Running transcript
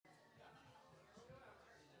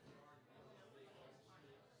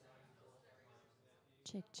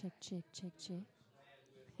Check, check, check, check, check.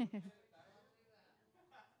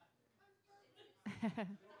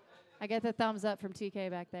 I get the thumbs up from TK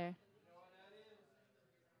back there.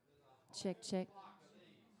 Check, check.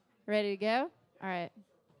 Ready to go? All right.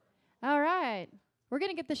 All right. We're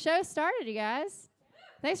going to get the show started, you guys.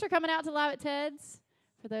 Thanks for coming out to Live at Ted's.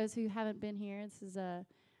 For those who haven't been here, this is a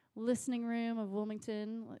listening room of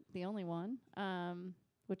Wilmington, the only one,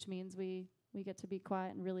 which means we get to be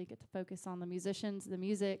quiet and really get to focus on the musicians, the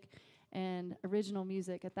music, and original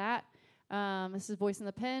music at that. This is Voice in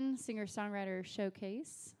the Pen, singer-songwriter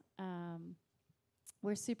showcase.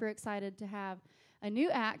 We're super excited to have a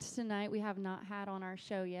new act tonight we have not had on our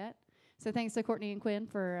show yet. So thanks to Courtney and Quinn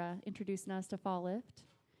for introducing us to FallLift.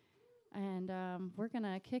 And we're going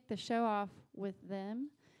to kick the show off with them.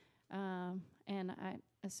 And I'm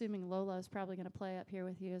assuming Lola's probably going to play up here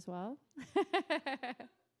with you as well.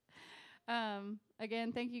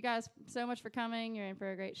 Again, thank you guys so much for coming. You're in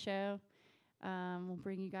for a great show. We'll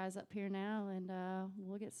bring you guys up here now, and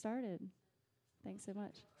we'll get started. Thanks so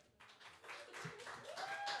much.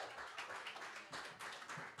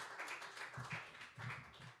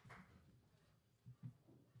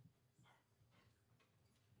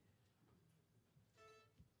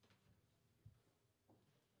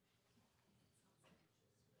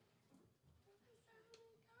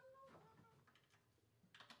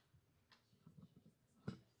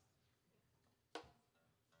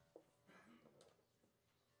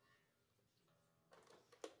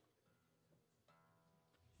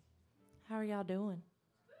 How are y'all doing?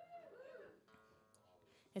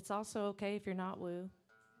 It's also okay if you're not woo.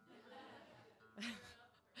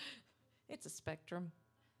 It's a spectrum.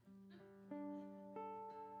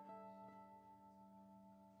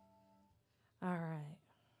 All right.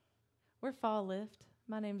 We're FallLift.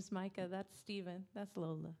 My name's Micah. That's Steven. That's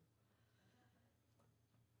Lola.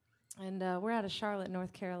 And we're out of Charlotte,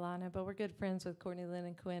 North Carolina, but we're good friends with Courtney Lynn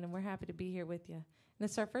and Quinn, and we're happy to be here with you. And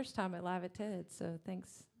it's our first time at Live at TED, so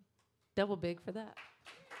thanks double big for that.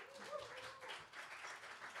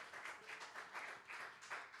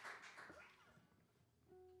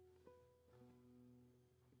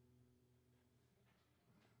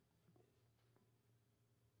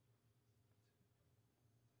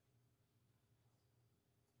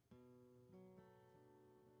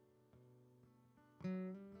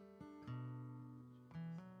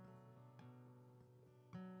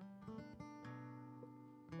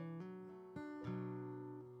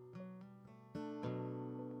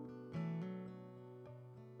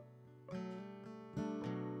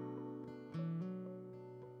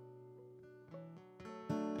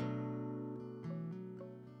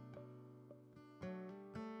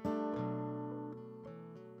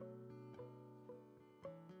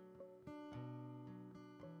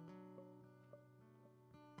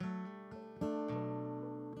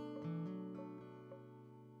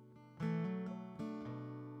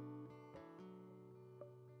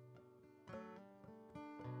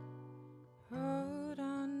 Hold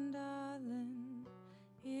on, darling,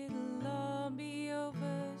 it'll all be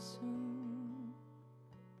over soon.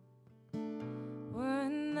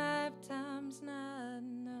 One lifetime's not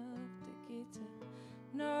enough to get to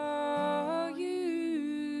know you,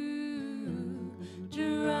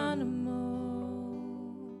 Geronimo.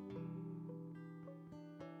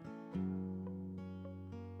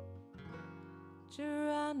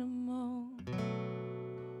 Geronimo.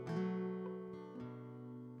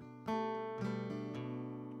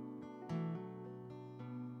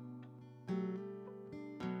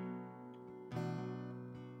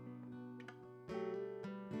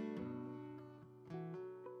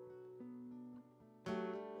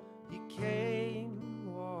 Came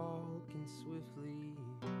walking swiftly,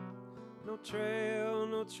 no trail,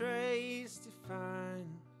 no trace to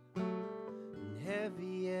find, and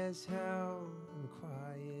heavy as hell and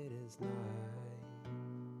quiet as night,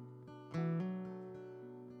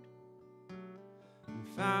 and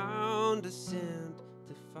found a scent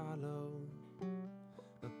to follow,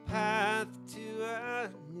 a path to a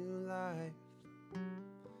new life,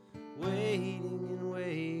 waiting and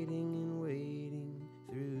waiting and waiting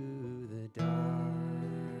through the dark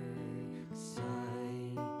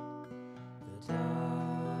side, the dark side.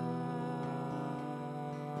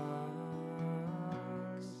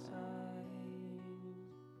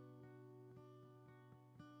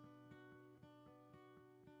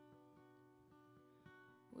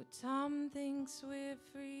 Well, Tom thinks we're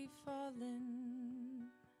free falling,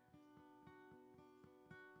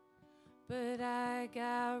 but I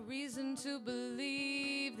got reason to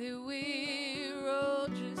believe that we're all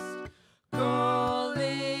just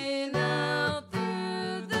calling out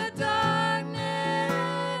through the darkness.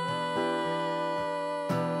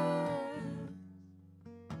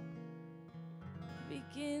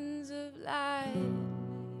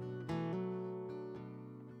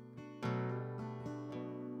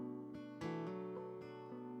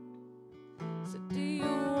 Do you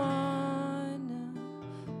wanna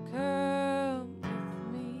curl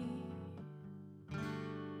with me?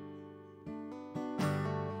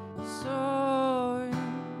 Soaring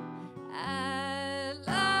at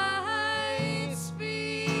light speed.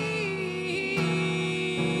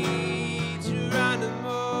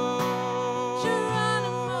 Geronimo.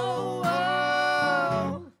 Geronimo,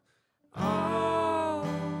 Oh,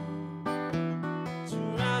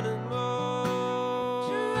 Geronimo.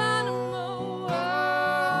 Geronimo,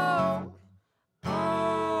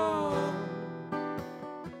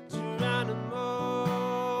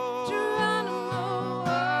 Geronimo.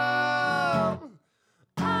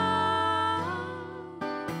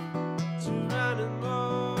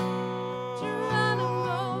 Geronimo, Geronimo.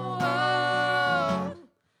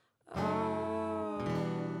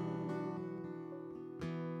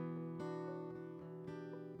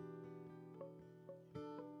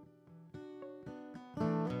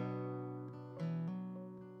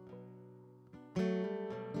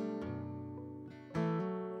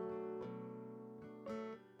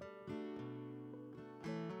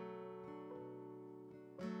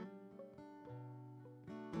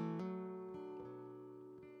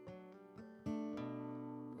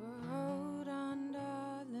 Hold on,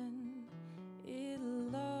 darling,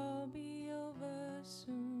 it'll all be over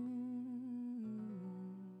soon.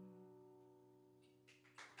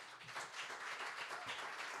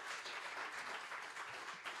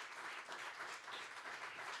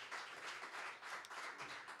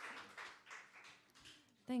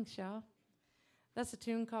 Thanks, y'all. That's a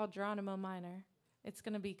tune called Geronimo Minor. It's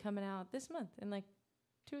going to be coming out this month in like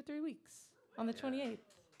 2 or 3 weeks on the 28th.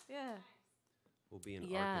 Yeah. We'll be in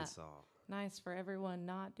Yeah. Arkansas. Nice for everyone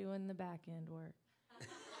not doing the back end work.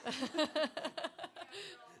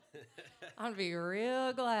 I'll be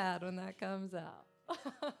real glad when that comes out.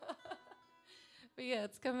 But yeah,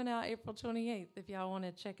 it's coming out April 28th if y'all want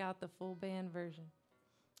to check out the full band version.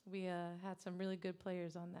 We had some really good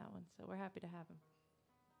players on that one, so we're happy to have them.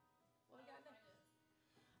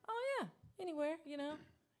 Oh yeah, anywhere, you know,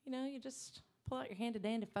 you just pull out your handy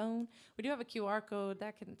dandy phone. We do have a QR code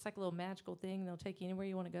it's like a little magical thing. They'll take you anywhere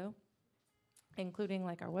you want to go, including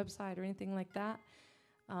like our website or anything like that.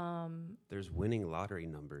 There's winning lottery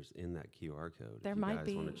numbers in that QR code. There if you might guys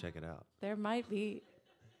be. want to check it out. There might be.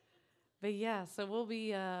 But yeah, so we'll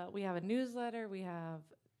be, we have a newsletter, we have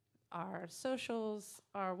our socials,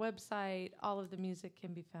 our website, all of the music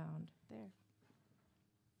can be found there.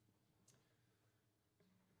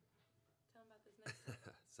 Tell them about this next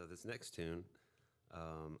one. So this next tune,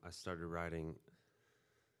 I started writing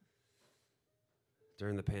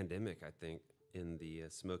during the pandemic, I think, in the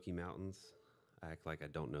Smoky Mountains. I act like I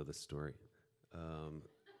don't know this story.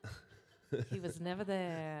 He was never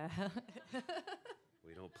there.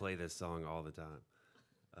 We don't play this song all the time.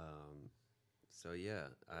 So yeah,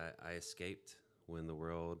 I escaped when the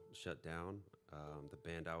world shut down. The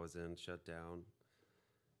band I was in shut down.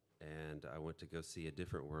 And I went to go see a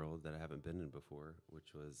different world that I haven't been in before,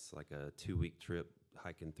 which was like a 2-week trip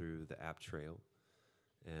hiking through the App Trail.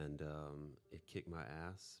 And it kicked my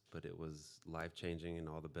ass, but it was life-changing in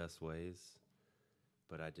all the best ways.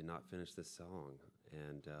 But I did not finish this song.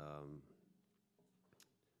 And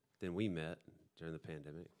then we met during the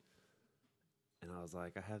pandemic. And I was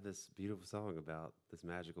like, I have this beautiful song about this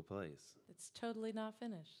magical place. It's totally not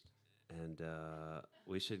finished. And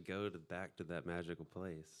we should go back to that magical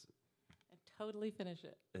place. And totally finish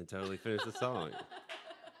it. And totally finish the song.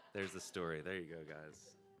 There's the story. There you go,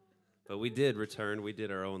 guys. But we did return. We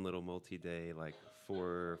did our own little multi-day, like 4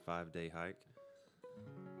 or 5 day hike.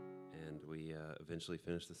 And we eventually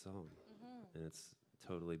finished the song. Mm-hmm. And it's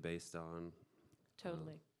totally based on...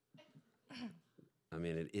 Totally. I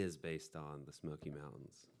mean, it is based on the Smoky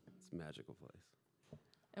Mountains. It's a magical place.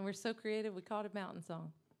 And we're so creative, we called it Mountain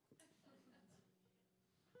Song.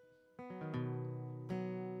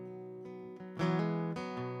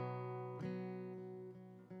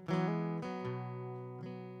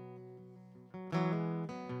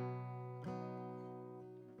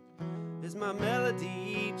 As my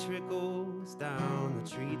melody trickles down the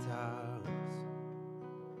treetops,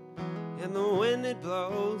 and the wind it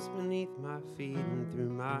blows beneath my feet and through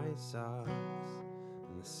my socks,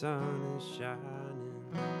 and the sun is shining,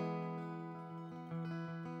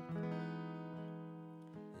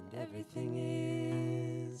 and everything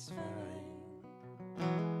is fine.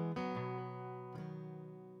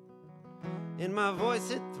 In my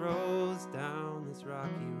voice it throws down this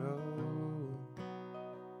rocky road,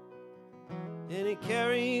 and it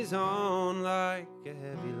carries on like a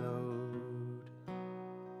heavy load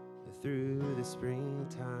through the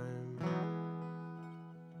springtime.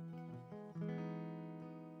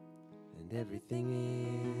 And and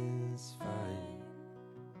everything is fine.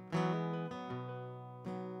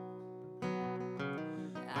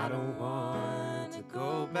 I don't want to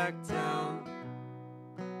go back down.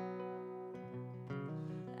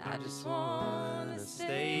 I just want to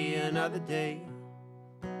stay another day.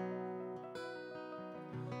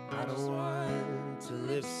 I don't want to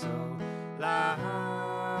live so loud.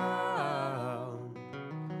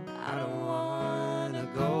 I don't want to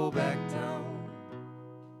go back down.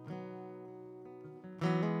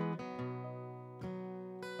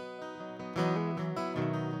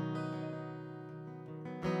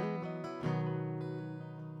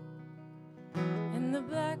 And the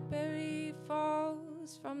blackberry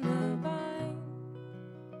falls from the vine,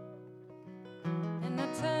 and I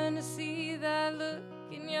turn to see that look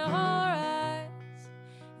in your eyes,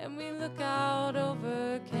 and we look out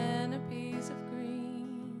over canopies of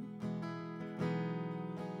green.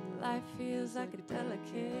 Life feels like a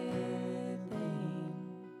delicate thing,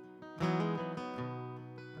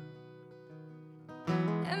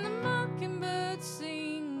 and the mockingbird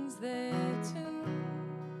sings their tune,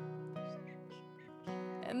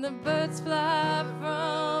 and the birds fly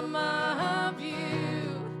from my view.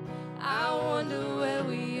 I wonder where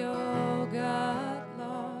we all got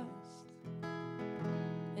lost,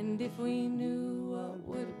 and if we knew, what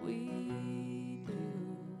would we do?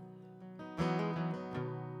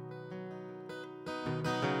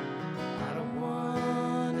 I don't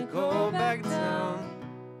want to go back down.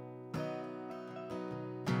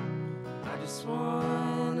 I just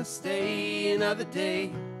want to stay another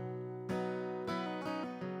day.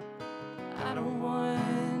 I don't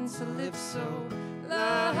want to live so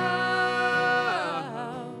loud.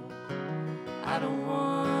 I don't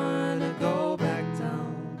want to go back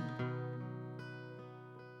down.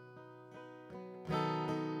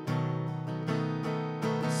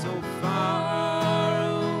 So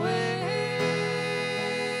far away,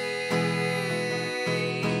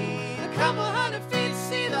 a couple hundred feet to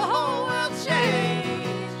see the whole world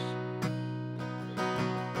change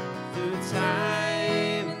through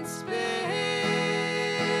time and space.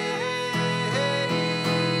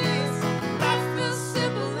 Life feels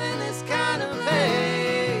simple in this kind of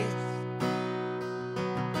place.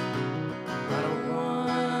 I don't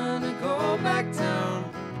want to go back down.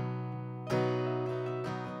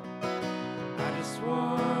 I just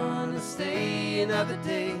want to stay another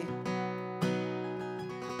day.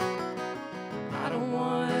 I don't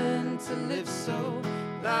want to live so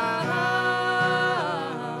loud.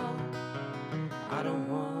 I don't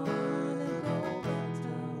want to go back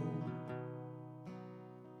down.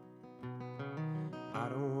 I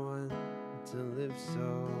don't want to live so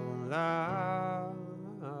loud.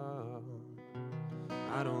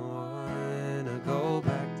 I don't want to go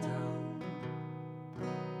back down.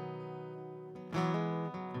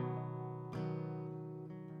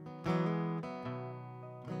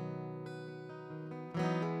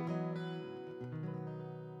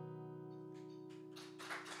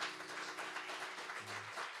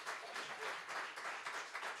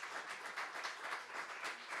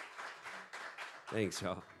 Thanks,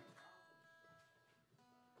 y'all.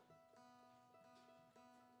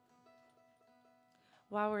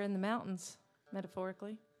 While we're in the mountains,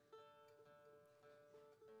 metaphorically.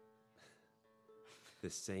 The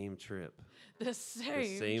same trip. The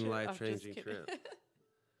same same trip. life-changing I'm just kidding. trip.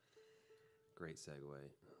 Great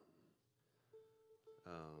segue.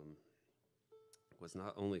 Was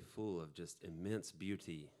not only full of just immense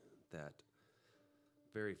beauty that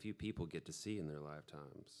very few people get to see in their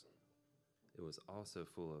lifetimes, it was also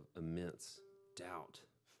full of immense doubt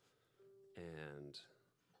and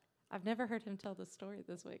I've never heard him tell the story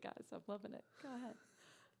this way, guys. I'm loving it. Go ahead.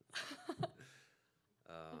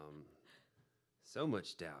 so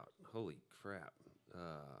much doubt. Holy crap.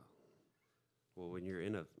 Well, when you're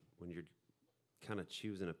kind of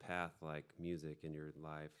choosing a path like music in your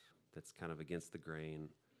life that's kind of against the grain,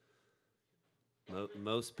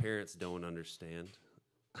 most parents don't understand.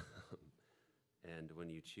 And when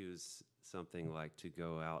you choose something like to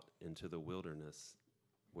go out into the wilderness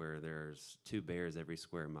where there's 2 bears every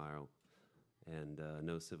square mile and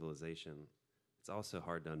no civilization, it's also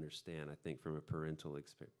hard to understand, I think, from a parental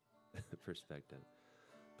perspective.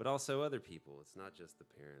 But also other people. It's not just the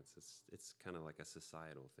parents. It's kind of like a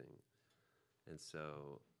societal thing. And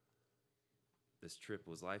so this trip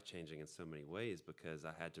was life-changing in so many ways because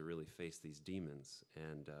I had to really face these demons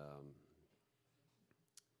and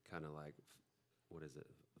kind of like, what is it,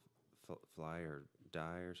 fly or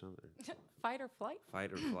die or something? Fight or flight?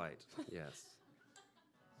 Fight or flight, yes.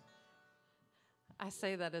 I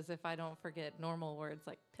say that as if I don't forget normal words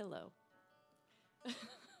like pillow.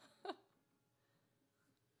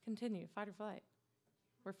 continue, fight or flight.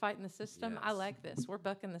 We're fighting the system. I Yes. like this. We're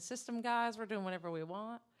bucking the system, guys. We're doing whatever we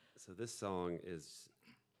want. So this song is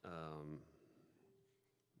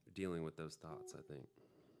dealing with those thoughts, I think.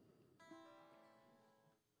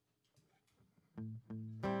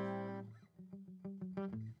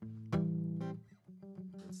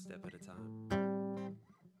 One step at a time.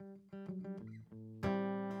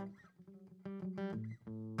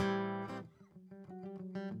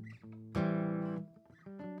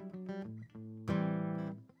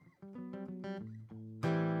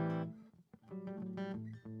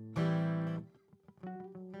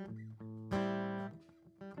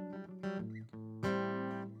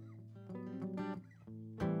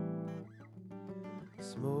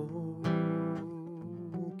 Smoke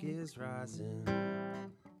is rising,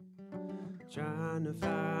 trying to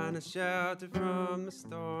find a shelter from the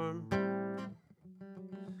storm.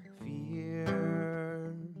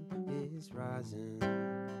 Fear is rising,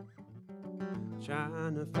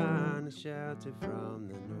 trying to find a shelter from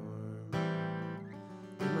the norm.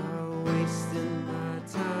 Am I wasting my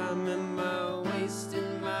time? Am I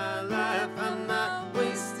wasting my life? I'm not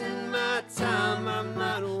wasting my time. I'm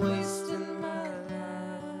not wasting my life.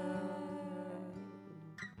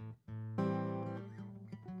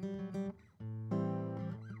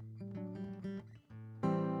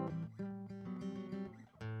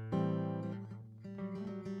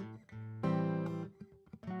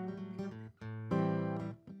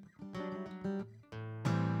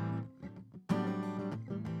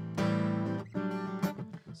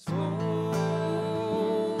 Smoke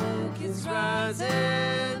is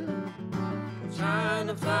rising, trying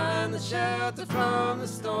to find the shelter from the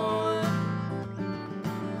storm.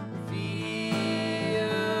 Fear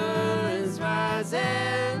is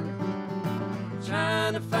rising,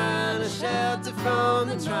 trying to find a shelter from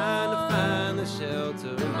the trying to find a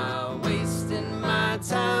shelter. Am I wasting my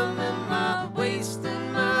time? Am I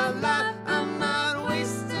wasting my life? I'm not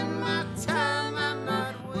wasting my time. I'm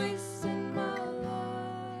not wasting my life.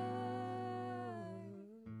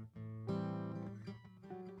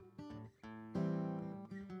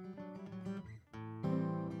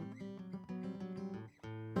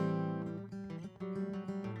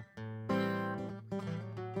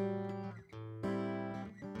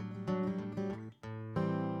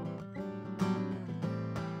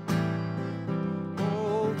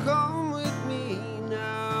 Oh, come with me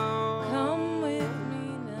now. Come with me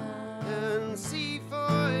now. And see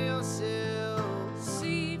for yourself.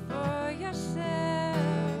 See for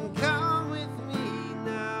yourself. Come with me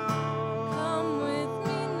now. Come with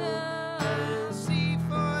me now. And see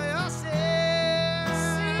for yourself.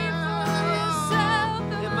 See for yourself.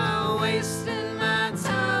 Am I wasting my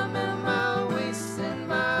time? Am I wasting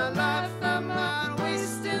my life? I'm not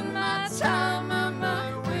wasting my time. I'm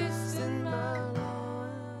not wasting my life.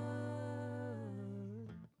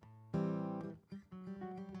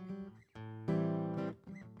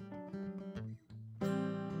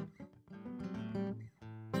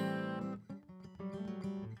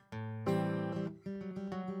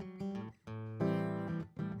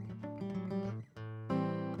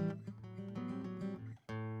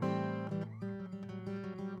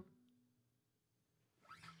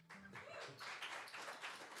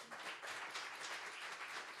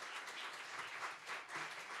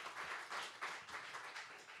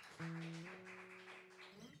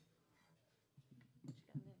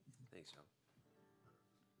 Thanks, y'all.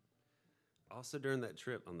 Also, during that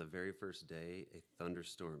trip, on the very first day, a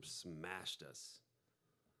thunderstorm smashed us.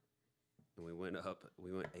 And we went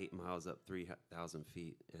 8 miles up 3,000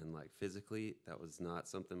 feet. And like physically, that was not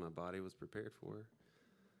something my body was prepared for.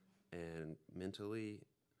 And mentally,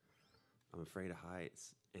 I'm afraid of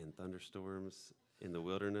heights and thunderstorms in the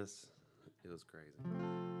wilderness. It was crazy.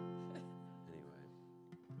 Anyway.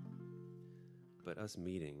 But us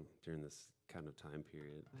meeting during this kind of time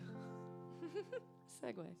period,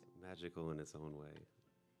 Segue. magical in its own way.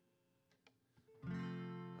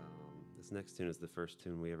 This next tune is the first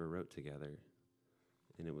tune we ever wrote together,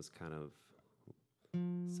 and it was kind of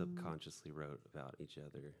subconsciously wrote about each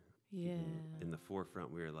other. Yeah. In the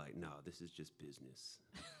forefront, we were like, no, this is just business.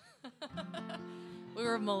 We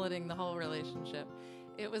were mulleting the whole relationship.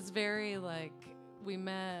 It was very like we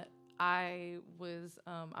met. I'm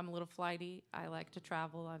a little flighty. I like to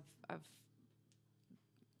travel.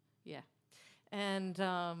 Yeah. And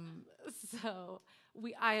so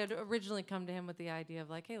I had originally come to him with the idea of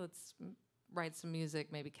like, hey, let's write some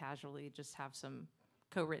music, maybe casually, just have some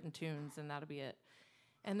co-written tunes, and that'll be it.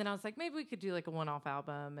 And then I was like, maybe we could do like a one-off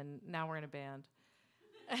album, and now we're in a band.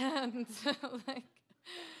 And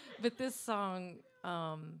but this song,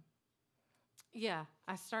 I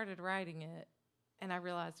started writing it, And I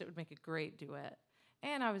realized it would make a great duet.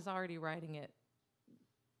 And I was already writing it.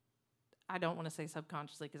 I don't want to say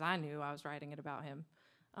subconsciously because I knew I was writing it about him.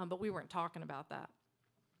 But we weren't talking about that.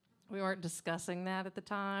 We weren't discussing that at the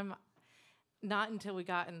time. Not until we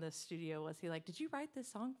got in the studio was he like, did you write this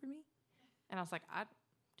song for me? And I was like,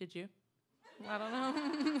 did you? I don't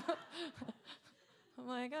know. I'm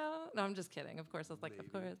like, oh. No, I'm just kidding. Of course. I was like,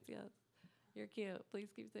 of course, yes. You're cute. Please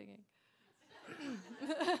keep singing.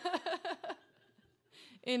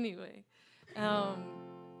 Anyway,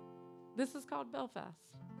 this is called Belfast.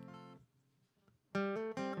 I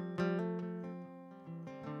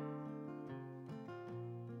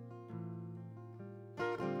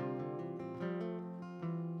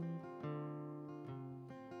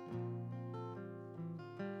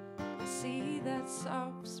see that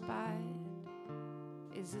soft spot.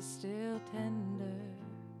 Is it still tender?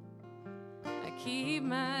 I keep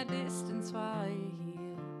my distance while you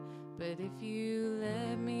heal, but if you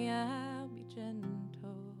let me, I'll be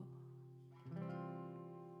gentle.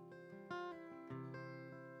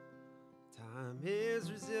 Time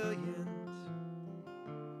is resilient.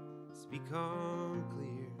 It's become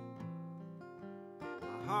clear.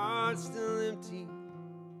 My heart's still empty.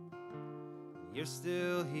 You're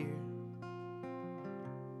still here.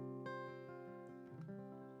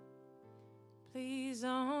 Please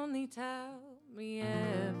only tell me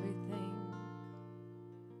everything.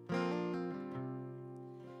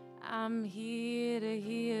 I'm here to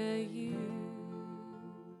hear you.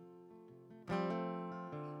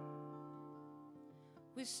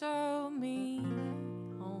 We saw me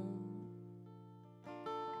home,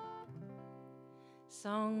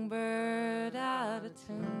 songbird out of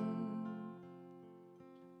tune.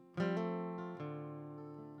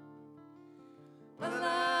 Well,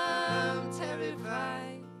 I'm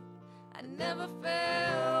terrified. I never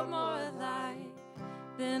felt more alive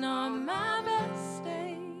than on my best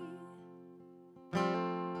day.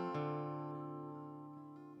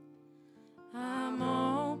 I'm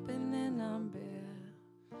open and I'm bare.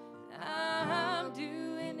 I'm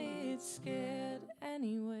doing it scared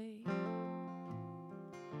anyway.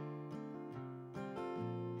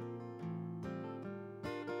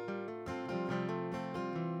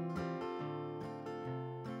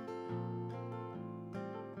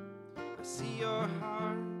 I see your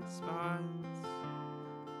heart spots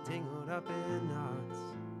tangled up in knots.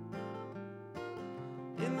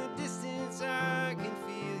 In the distance I can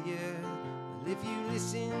feel you, but if you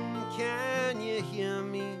listen, can you hear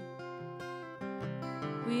me?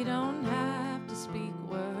 We don't have to speak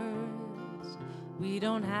words, we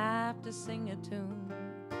don't have to sing a tune,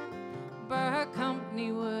 but her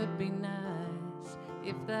company would be nice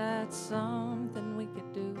if that's something we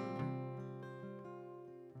could do.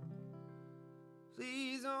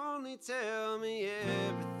 Please only tell me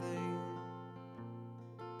everything.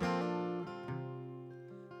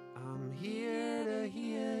 I'm here to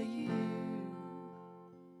hear you.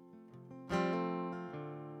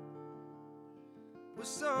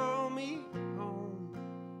 Whistle me home,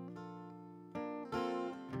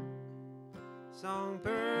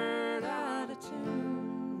 songbird out of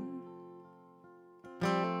tune.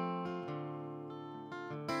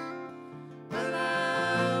 Well,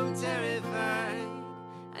 I'm terrified.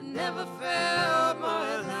 I never felt more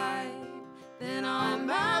alive than on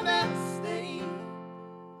my best day.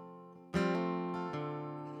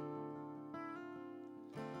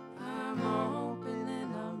 I'm open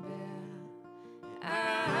and I'm bare.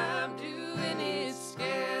 I'm doing it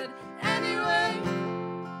scared anyway.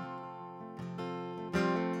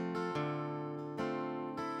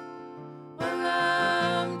 Well,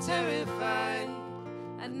 I'm terrified.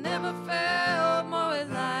 I never felt more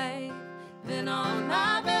alive than on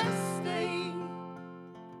my best day.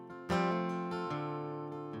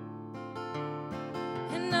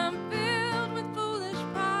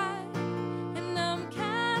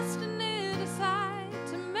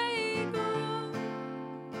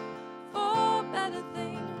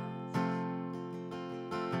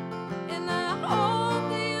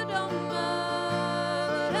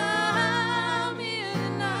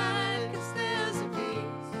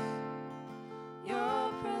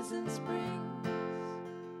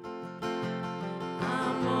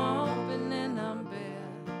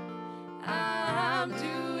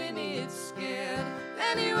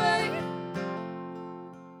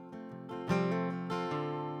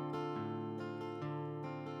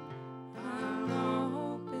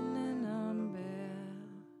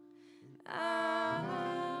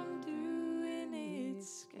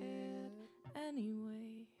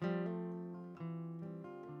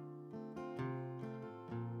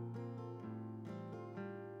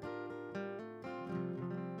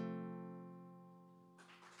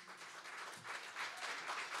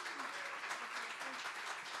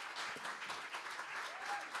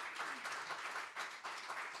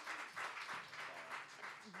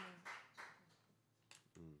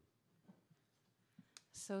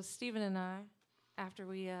 So Stephen and I, after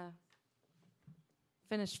we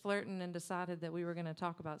finished flirting and decided that we were going to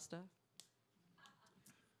talk about stuff.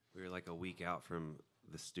 We were like a week out from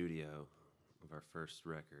the studio of our first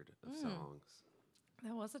record of songs.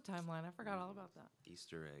 That was a timeline. I forgot all about that.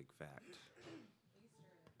 Easter egg fact.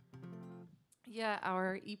 Yeah,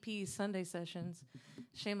 our EP Sunday Sessions,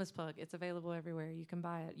 shameless plug. It's available everywhere. You can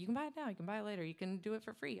buy it. You can buy it now. You can buy it later. You can do it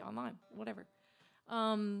for free online, whatever.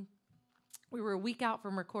 We were a week out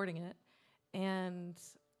from recording it, and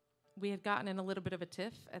we had gotten in a little bit of a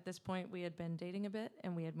tiff. At this point, we had been dating a bit,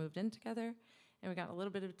 and we had moved in together, and we got a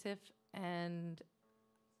little bit of a tiff, and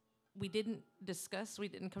we didn't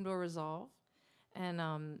come to a resolve,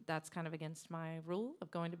 and that's kind of against my rule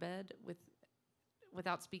of going to bed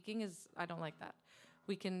without speaking. I don't like that.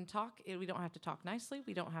 We can talk. We don't have to talk nicely.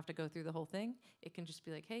 We don't have to go through the whole thing. It can just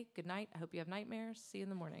be like, hey, good night. I hope you have nightmares. See you in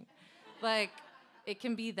the morning. Like, it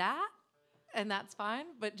can be that, and that's fine,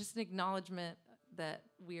 but just an acknowledgement that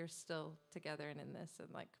we are still together and in this, and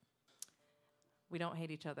like, we don't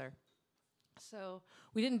hate each other. So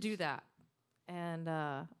we didn't do that. And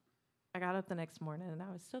I got up the next morning, and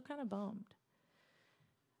I was still kind of bummed.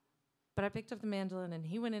 But I picked up the mandolin, and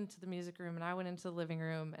he went into the music room, and I went into the living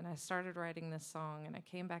room, and I started writing this song, and I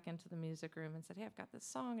came back into the music room and said, hey, I've got this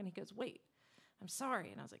song. And he goes, wait, I'm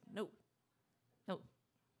sorry. And I was like, no.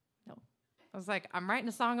 I was like, I'm writing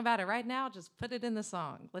a song about it right now. Just put it in the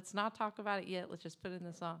song. Let's not talk about it yet. Let's just put it in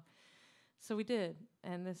the song. So we did.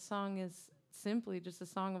 And this song is simply just a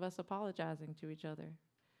song of us apologizing to each other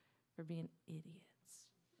for being idiots.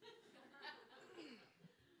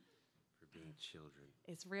 For being children.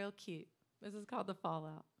 It's real cute. This is called The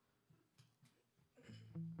Fallout.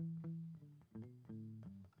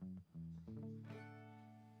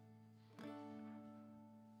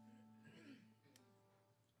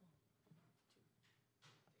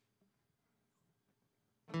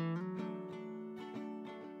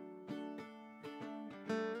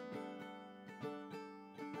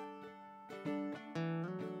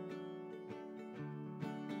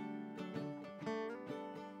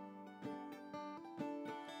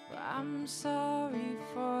 I'm sorry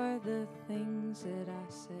for the things that I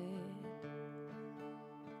said.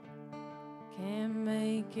 Can't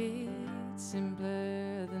make it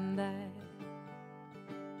simpler than that.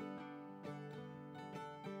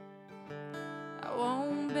 I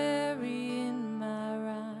won't bury in my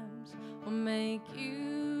rhymes or make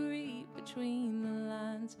you read between the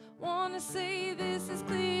lines. Wanna say this as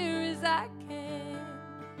clear as I can.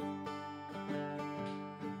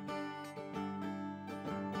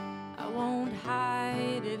 I won't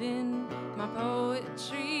hide it in my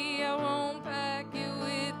poetry. I won't pack it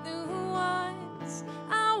with nuance.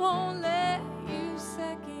 I won't let you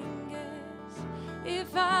second guess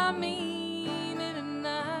if I mean it or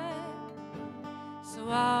not. So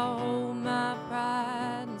I'll hold my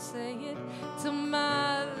pride and say it till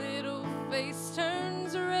my little face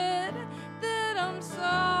turns red, that I'm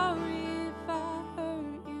sorry if I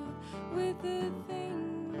hurt you with the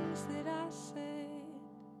things that I said.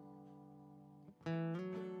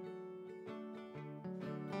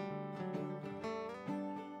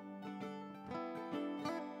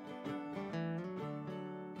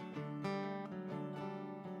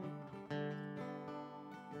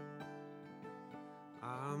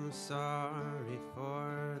 I'm sorry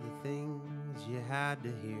for the things you had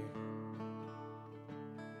to hear,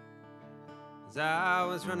 as I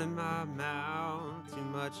was running my mouth too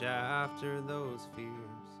much after those fears,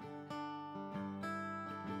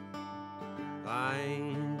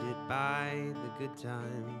 blinded by the good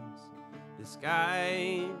times,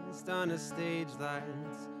 disguised under stage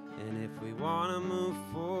lights. And if we want to move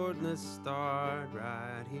forward, let's start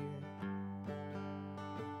right here.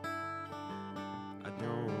 I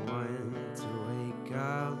don't want to wake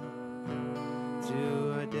up to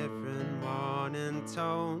a different morning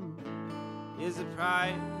tone. Is the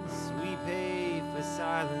price we pay for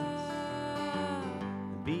silence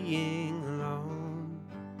and being alone.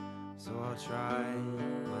 So I'll try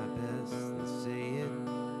my best to say it.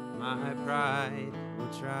 My pride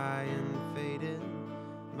will try and fade it.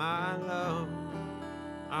 My love,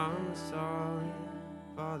 I'm sorry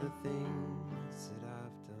for the things that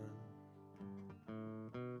I've done.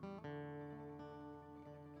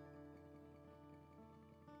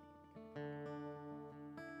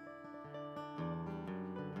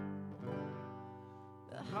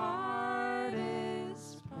 The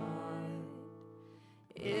hardest part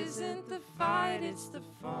isn't the fight, it's the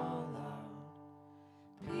fallout.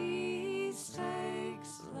 Peace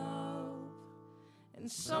takes love and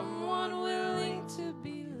someone willing to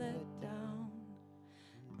be let down.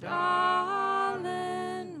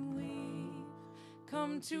 Darling, we've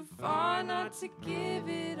come too far not to give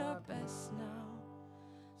it our best now.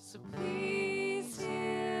 So please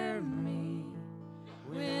hear me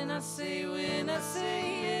when I say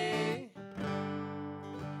yeah.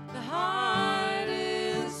 The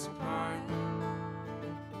hardest part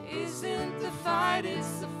isn't the fight,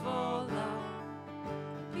 it's the fallout.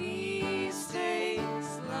 Peace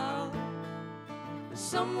takes love,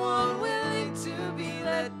 someone willing to be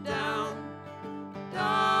let down.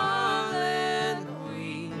 Darling,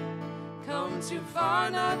 we come too far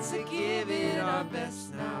not to give it our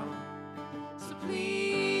best now. So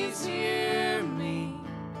please hear me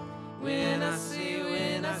when I say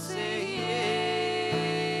yeah.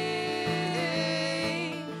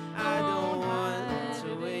 I don't want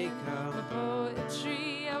to wake up my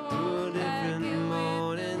poetry. I want different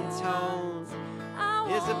morning tones.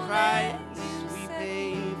 It's a price we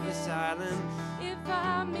pay for silence. If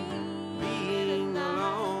I mean being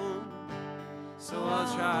alone, so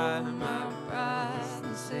I'll try my best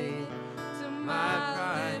and say it to my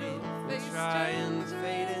pride. If try and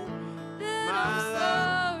fade it, my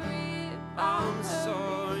love, I'm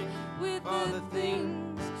sorry for the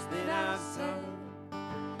things that I've said.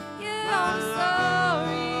 Yeah, I'm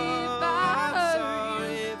sorry if I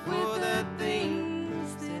hurt you with the things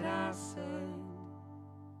that I said.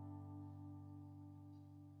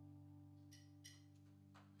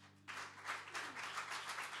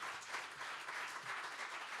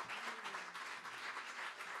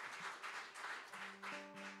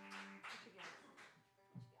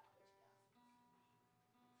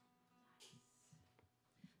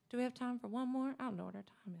 Do we have time for one more? I don't know what our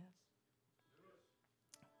time is.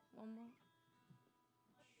 One more?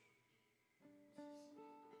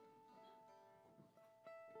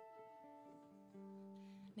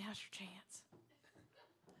 Now's your chance.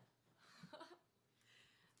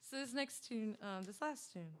 So this next tune, this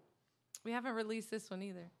last tune, we haven't released this one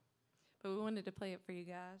either, but we wanted to play it for you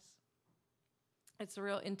guys. It's a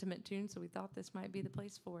real intimate tune, so we thought this might be the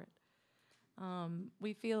place for it.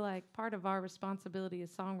 We feel like part of our responsibility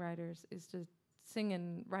as songwriters is to sing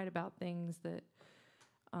and write about things that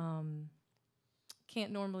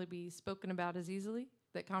can't normally be spoken about as easily,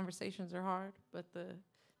 that conversations are hard, but the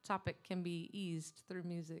topic can be eased through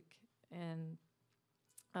music. And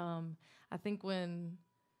I think when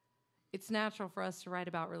it's natural for us to write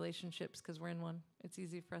about relationships because we're in one, it's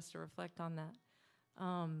easy for us to reflect on that.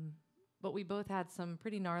 But we both had some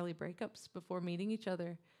pretty gnarly breakups before meeting each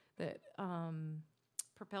other that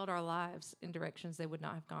propelled our lives in directions they would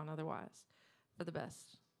not have gone otherwise, for the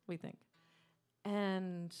best, we think.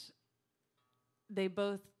 And they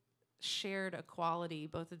both shared a quality,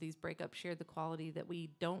 both of these breakups shared the quality that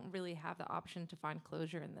we don't really have the option to find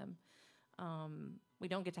closure in them. We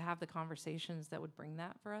don't get to have the conversations that would bring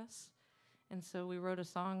that for us. And so we wrote a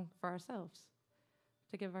song for ourselves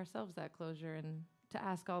to give ourselves that closure and to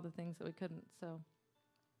ask all the things that we couldn't. So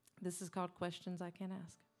this is called Questions I Can't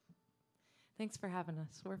Ask. Thanks for having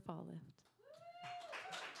us. We're FallLift.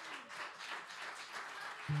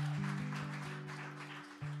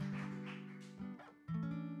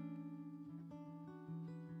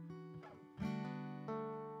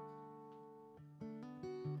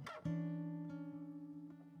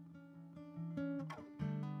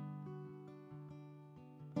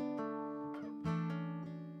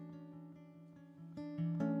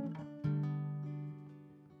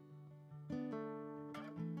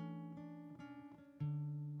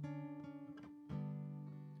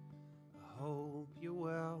 Hope you're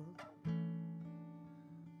well.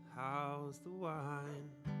 How's the wine?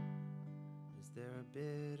 Is there a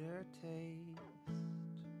bitter taste?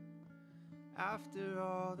 After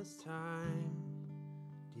all this time,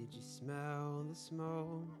 did you smell the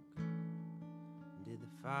smoke? Did the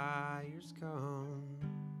fires come?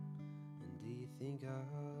 And do you think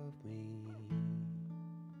of me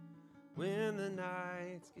when the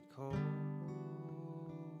nights get cold?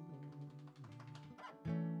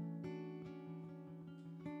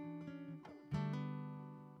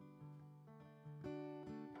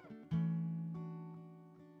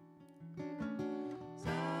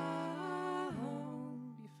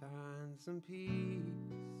 Some peace.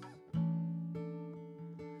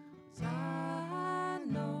 'Cause I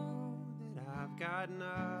know that I've got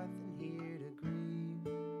nothing here to grieve.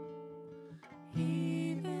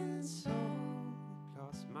 Even so, I've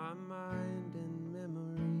lost my mind and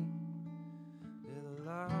memory. The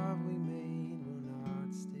love we made will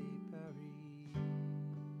not stay buried.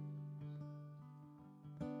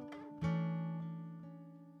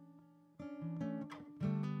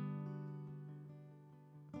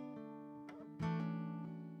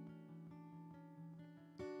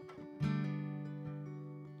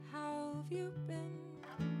 How have you been?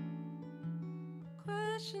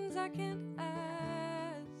 questions I can't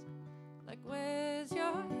ask, like where's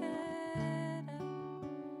your head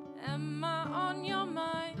at? Am I on your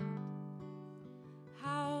mind?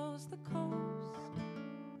 How's the coast?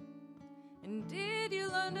 And did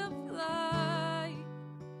you learn to fly?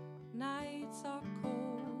 Nights are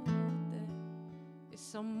cold, there is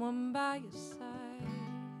someone by your side.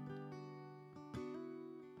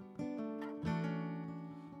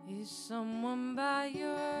 Is someone by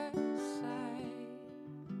your side?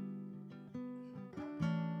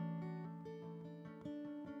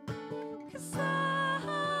 'Cause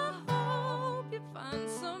I hope you find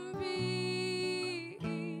some peace.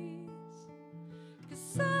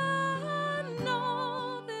 'Cause I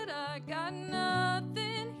know that I got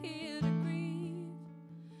nothing here to grieve.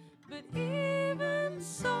 But even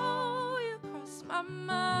so, you cross my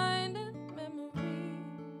mind and memory.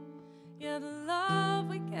 Yeah, the love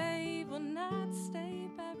we gave will not stay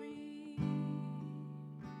buried.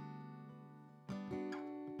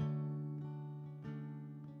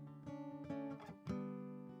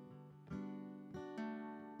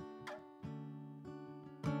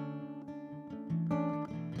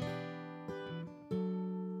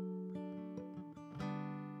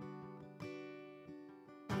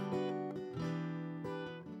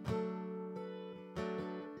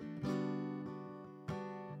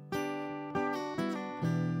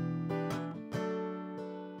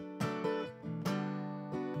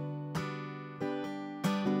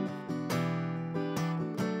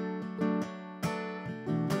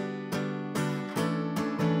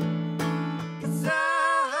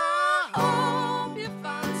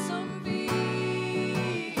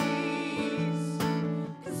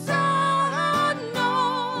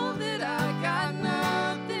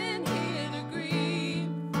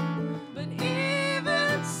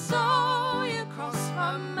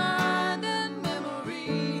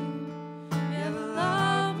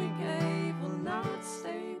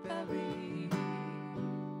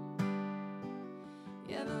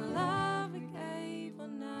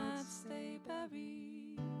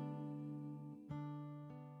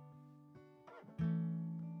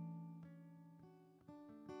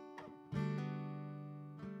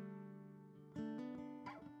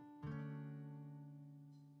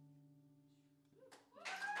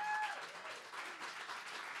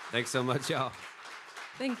 Thanks so much, y'all.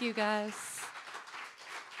 Thank you, guys.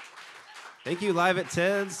 Thank you, Live at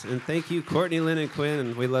Ted's, and thank you, Courtney Lynn and Quinn,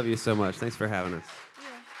 and we love you so much. Thanks for having us.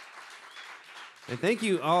 Yeah. And thank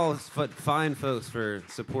you all fine folks for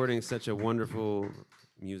supporting such a wonderful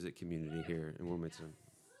music community here in Wilmington.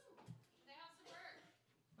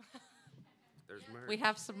 There's merch. We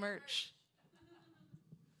have some merch.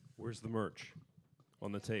 Where's the merch?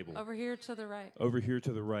 On the table. Over here to the right. Over here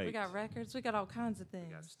to the right. We got records. We got all kinds of things.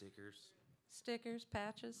 We got stickers. Stickers,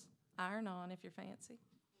 patches, iron-on if you're fancy.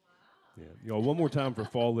 Yeah. Y'all, one more time for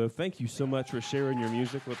FallLift. Thank you so much for sharing your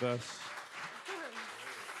music with us.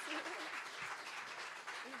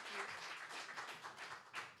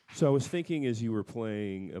 So I was thinking as you were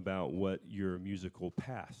playing about what your musical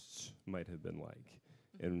pasts might have been like,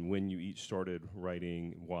 and when you each started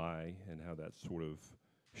writing, why, and how that sort of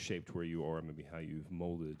shaped where you are, maybe how you've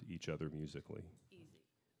molded each other musically.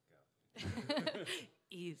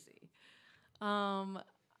 Easy.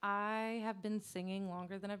 I have been singing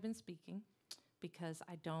longer than I've been speaking because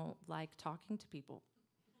I don't like talking to people.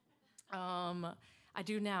 I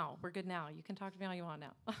do now. We're good now. You can talk to me all you want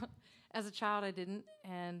now. As a child, I didn't,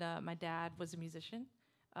 and my dad was a musician,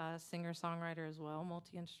 singer-songwriter as well,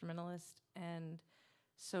 multi-instrumentalist, and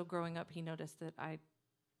so growing up, he noticed that I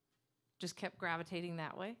just kept gravitating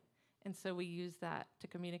that way, and so we used that to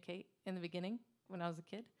communicate in the beginning when I was a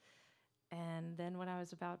kid. And then when I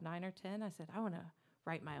was about 9 or 10, I said, I want to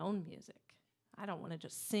write my own music. I don't want to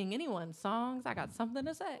just sing anyone's songs. I got something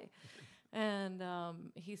to say. And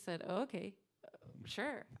he said, oh, okay,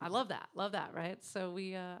 sure. I love that, right? So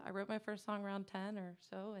I wrote my first song around 10 or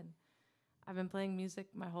so, and I've been playing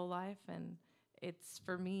music my whole life, and it's,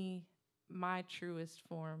 for me, my truest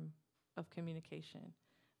form of communication.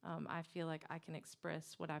 I feel like I can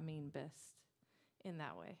express what I mean best in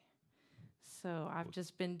that way. So I've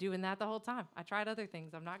just been doing that the whole time. I tried other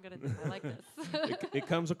things. I'm not good at this. I like this. It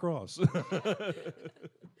comes across. What about you?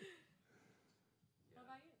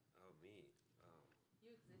 Oh, me. You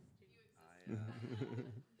exist too.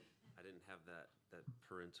 I didn't have that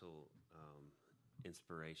parental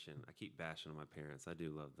inspiration. I keep bashing on my parents. I do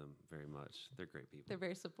love them very much. They're great people. They're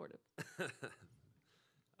very supportive.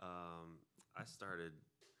 I started,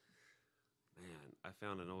 I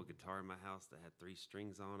found an old guitar in my house that had 3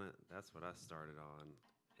 strings on it. That's what I started on.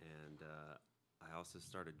 And I also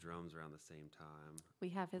started drums around the same time. We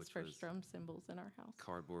have his Which was first drum cymbals in our house.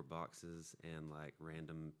 Cardboard boxes and like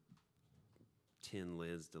random tin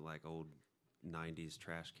lids to like old 90s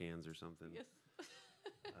trash cans or something. Yes.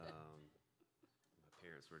 My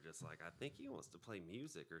parents were just like, I think he wants to play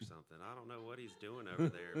music or something. I don't know what he's doing over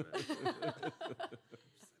there.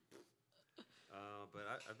 But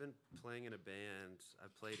I've been playing in a band. I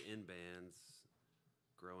played in bands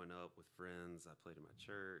growing up with friends. I played in my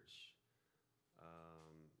church.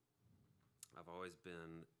 I've always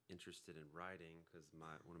been interested in writing because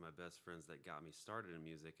one of my best friends that got me started in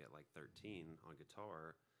music at like 13 on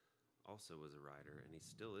guitar also was a writer, and he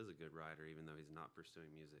still is a good writer even though he's not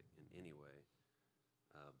pursuing music in any way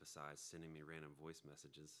besides sending me random voice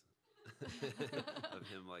messages of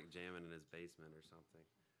him like jamming in his basement or something.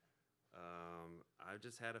 I've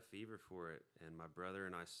just had a fever for it, and my brother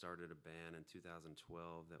and I started a band in 2012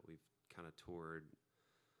 that we've kind of toured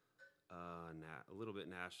a little bit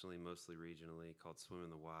nationally, mostly regionally, called Swim in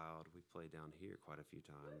the Wild. We've played down here quite a few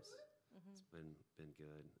times. Mm-hmm. It's been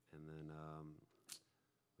good. And then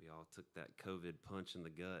we all took that COVID punch in the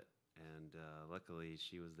gut, and luckily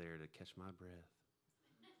she was there to catch my breath.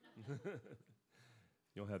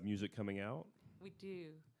 You'll have music coming out? We do.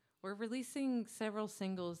 We're releasing several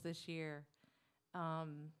singles this year,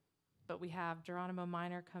 but we have Geronimo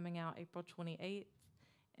Minor coming out April 28th,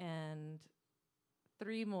 and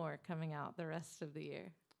 3 more coming out the rest of the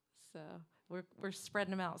year. So we're spreading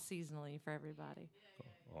them out seasonally for everybody.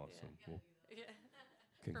 Oh, awesome. Yeah.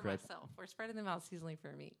 Well, For myself. We're spreading them out seasonally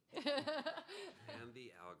for me. And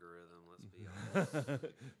the algorithm, let's be honest.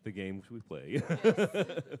 The games we play.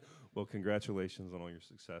 Yes. Well, congratulations on all your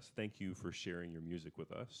success. Thank you for sharing your music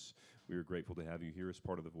with us. We are grateful to have you here as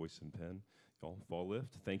part of the Voice and Pen. Y'all,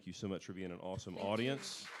 FallLift, thank you so much for being an awesome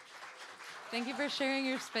audience. Thank you for sharing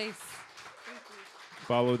your space.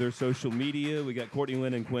 Follow their social media. We got Courtney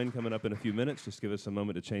Lynn and Quinn coming up in a few minutes. Just give us a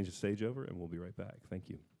moment to change the stage over, and we'll be right back. Thank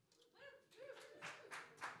you.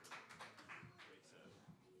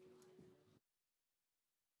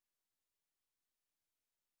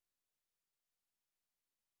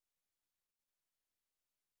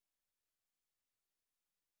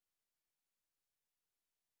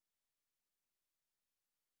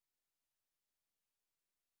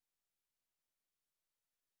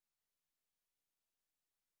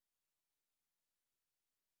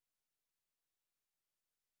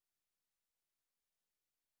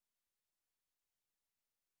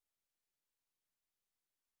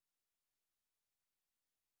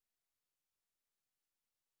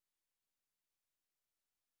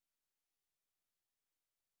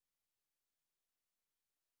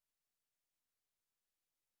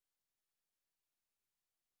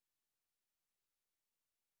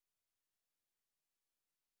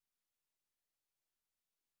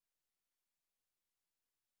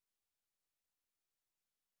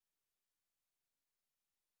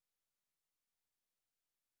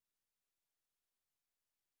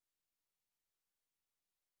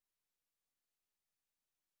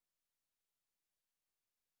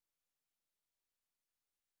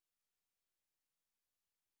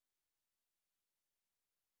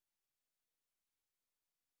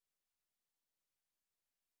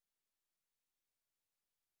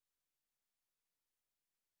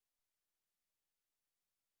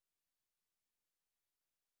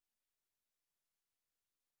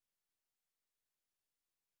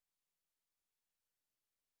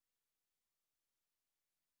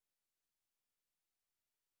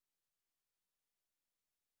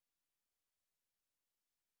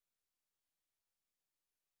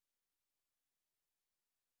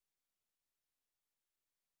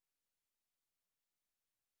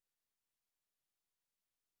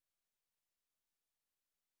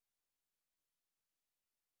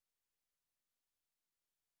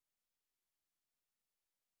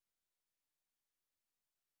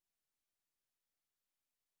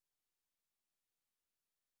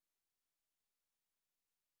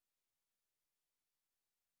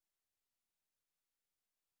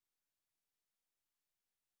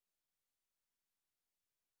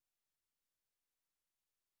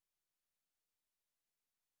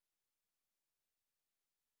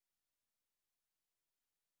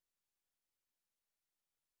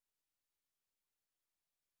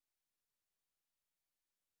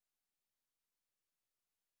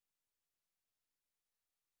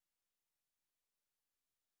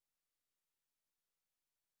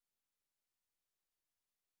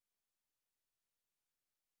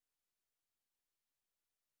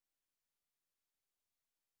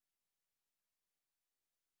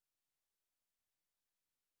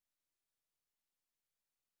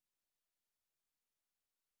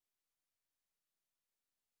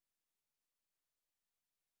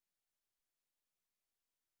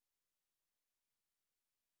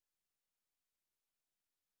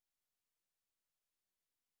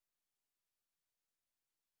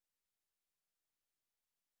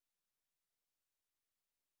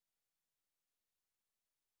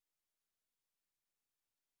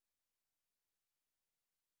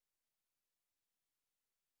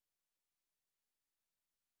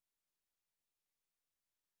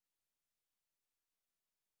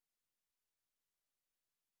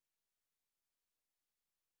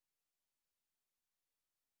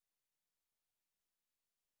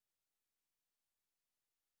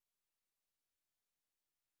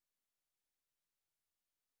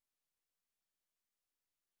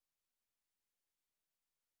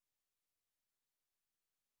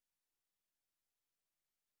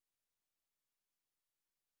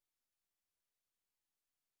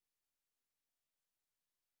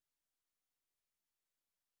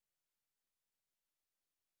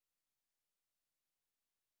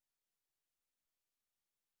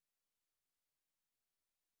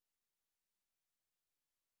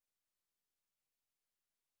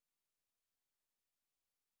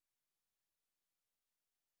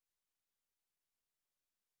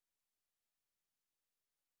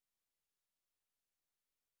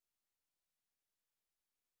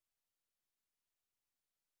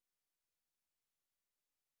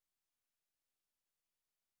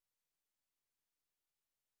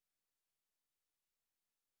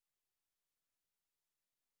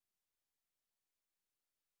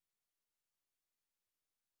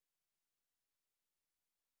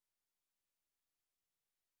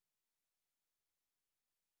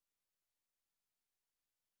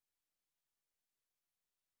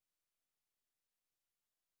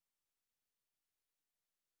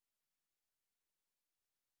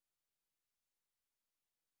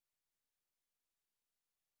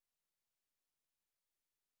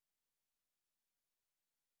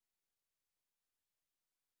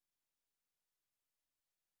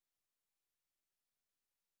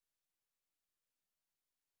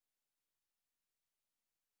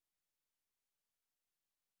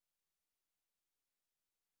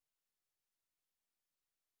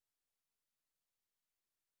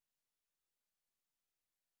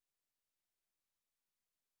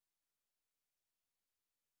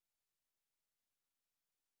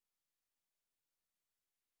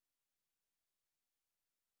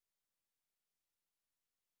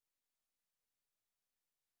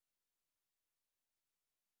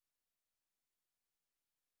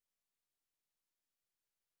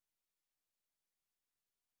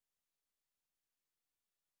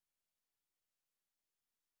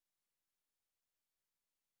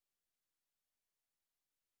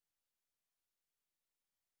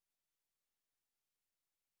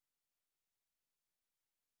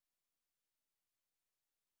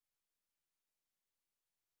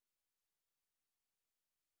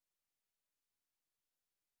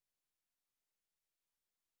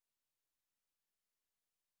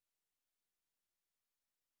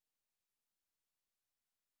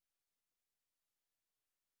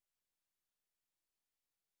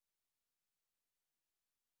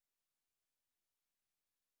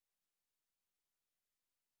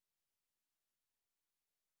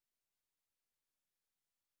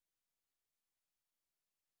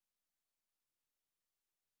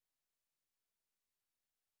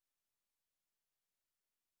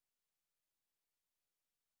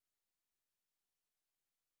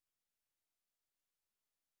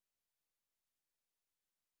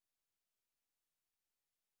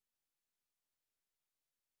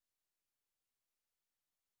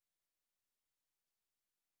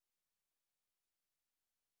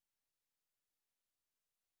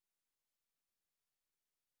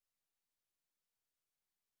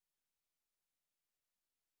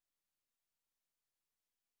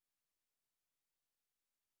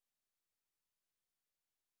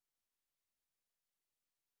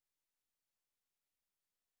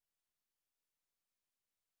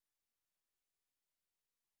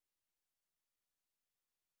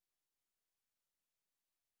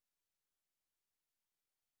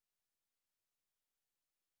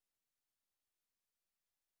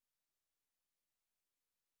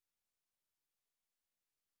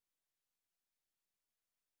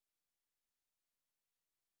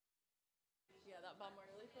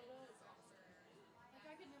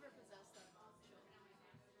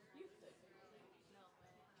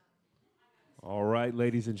 right,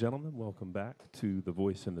 ladies and gentlemen, welcome back to The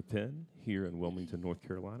Voice and the Pen here in Wilmington, North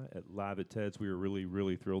Carolina at Live at Ted's. We are really,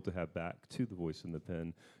 really thrilled to have back to The Voice and the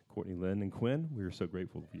Pen Courtney Lynn and Quinn. We are so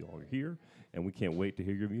grateful you all are here, and we can't wait to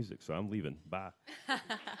hear your music. So I'm leaving. Bye.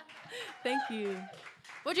 Thank you.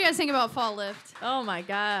 What do you guys think about FallLift? Oh my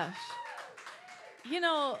gosh. You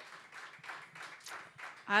know,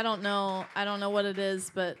 I don't know what it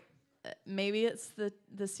is, but maybe it's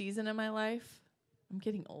the season in my life. I'm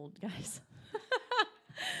getting old, guys.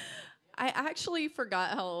 I actually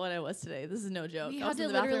forgot how old I was today. This is no joke. We I had was to in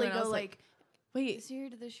the bathroom literally and I go was like, wait, this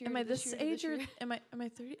year to this year. am I to this year to age or year. am I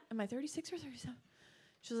 30? Am I 36 or 37?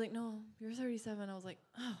 She was like, no, you're 37. I was like,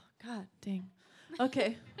 oh God, dang.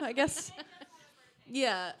 Okay, I guess.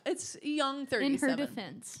 Yeah, it's young 37. In her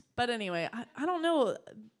defense. But anyway, I don't know.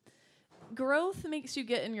 Growth makes you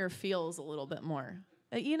get in your feels a little bit more.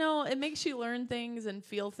 You know, it makes you learn things and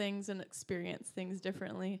feel things and experience things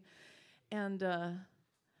differently. And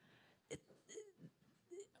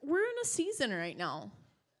we're in a season right now,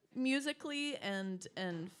 musically and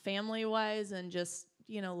family-wise and just,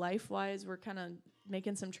 you know, life-wise. We're kind of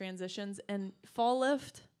making some transitions. And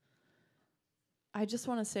FallLift, I just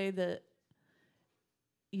want to say that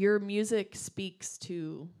your music speaks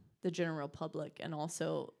to the general public, and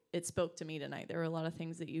also it spoke to me tonight. There were a lot of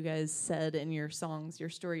things that you guys said in your songs, your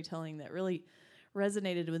storytelling, that really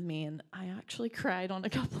resonated with me, and I actually cried on a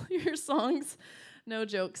couple of your songs. No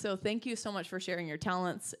joke. So thank you so much for sharing your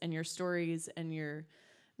talents and your stories and your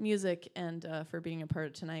music, and for being a part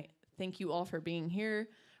of tonight. Thank you all for being here.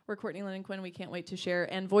 We're Courtney Lynn and Quinn. We can't wait to share.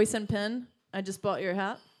 And Voice and Pen, I just bought your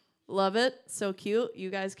hat. Love it. So cute.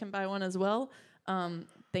 You guys can buy one as well.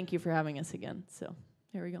 Thank you for having us again. So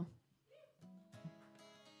here we go.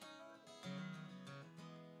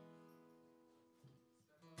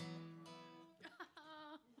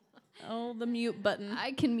 Oh, the mute button.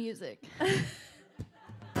 I can music.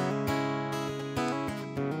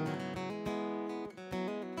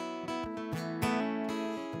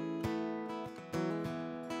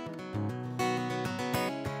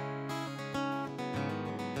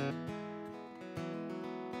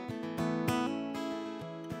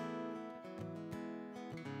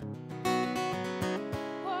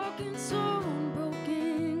 Walking so on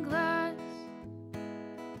broken glass,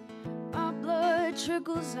 my blood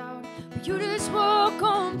trickles out, but you just walk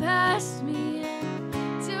on past me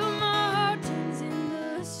until my heart turns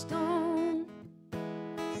into stone.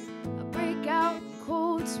 I break out in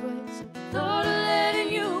cold sweats, thought of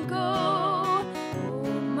letting you go. Oh,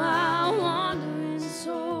 my wandering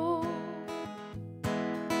soul,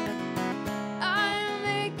 I am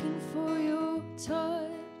aching for your touch.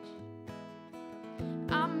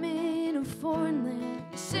 I'm in a foreign land,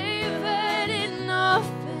 you say you've had enough,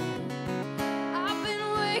 and I've been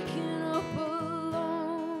waking up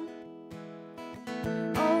alone.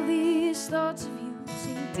 All these thoughts of you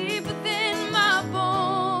sink deep within my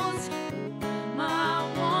bones, my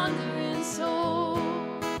wandering soul.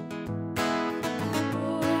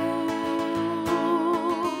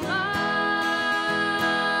 Oh, my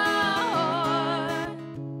heart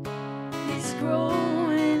is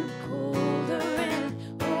growing colder, and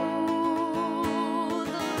oh,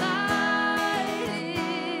 the light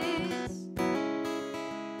is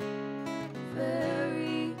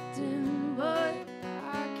very dim, but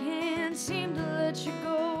I can't seem to let you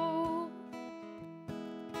go.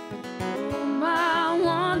 Oh, my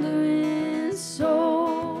wandering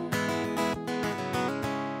soul.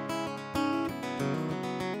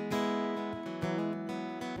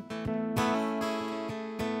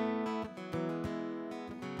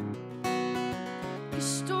 Your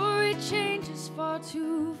story changes far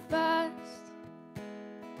too fast.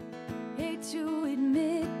 Hate to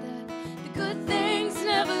admit that the good things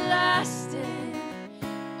never lasted.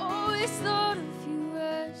 Always thought of you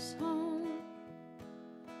as home.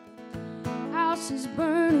 Houses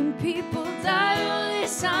burning, people die, at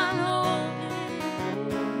least I know.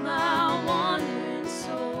 Oh, my wandering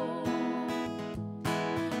soul.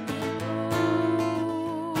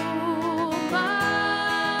 Oh, my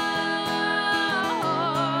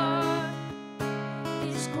heart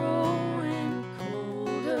is growing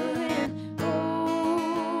colder, and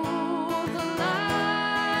oh, the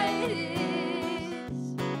light is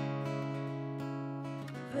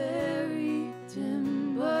very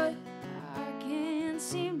dim, but I can't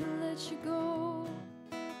seem to let you go.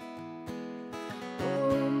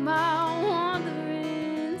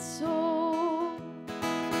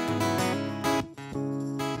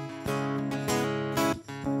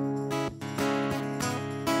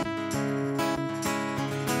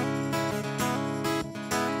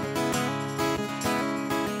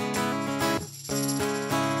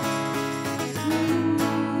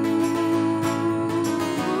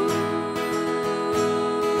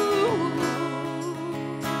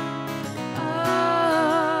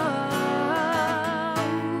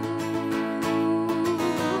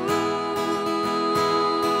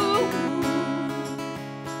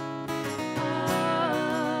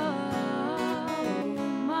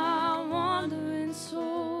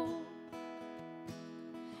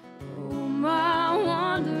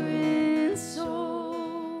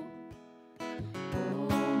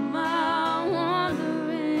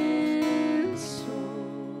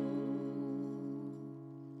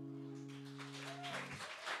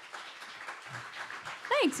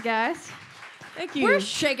 Thanks, guys. Thank you. We're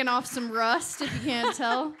shaking off some rust, if you can't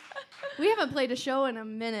tell. We haven't played a show in a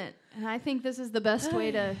minute, and I think this is the best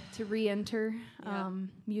way to re-enter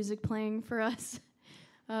music playing for us.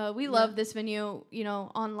 We love this venue. You know,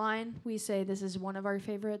 online, we say this is one of our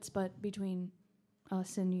favorites, but between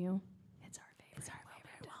us and you, it's our favorite. It's our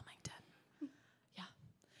favorite, Wilmington.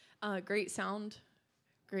 Yeah. Great sound,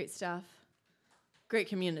 great staff, great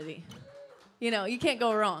community. You know, you can't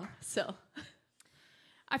go wrong, so.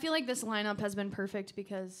 I feel like this lineup has been perfect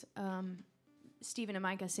because Stephen and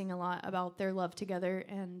Micah sing a lot about their love together,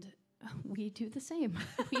 and we do the same.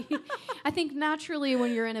 I think naturally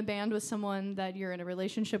when you're in a band with someone that you're in a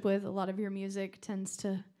relationship with, a lot of your music tends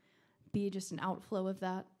to be just an outflow of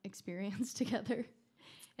that experience together.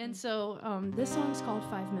 And so this song's called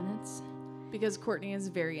 5 Minutes. Because Courtney is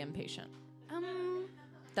very impatient.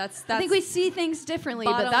 That's I think we see things differently,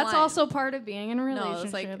 but that's line. also part of being in a No, relationship.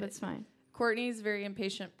 it's like, it's fine. Courtney's very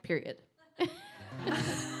impatient, period.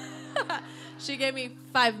 She gave me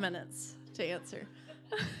 5 minutes to answer.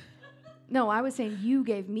 No, I was saying you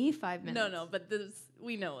gave me 5 minutes. No, but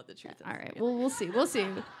we know what the truth is. All right, well, we'll see.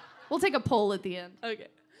 We'll take a poll at the end. Okay.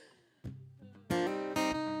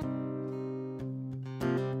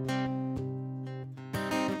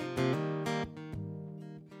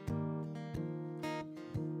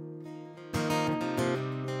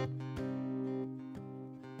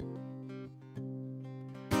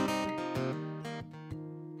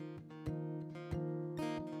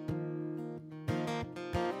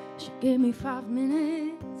 She gave me 5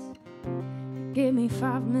 minutes. Gave me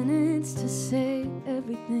 5 minutes to say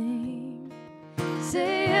everything.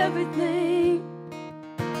 Say everything.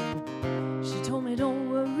 She told me don't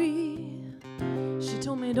worry. She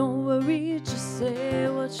told me don't worry. Just say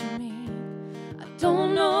what you mean. I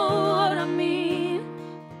don't know what I mean.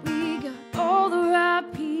 We got all the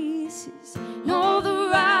right pieces and all the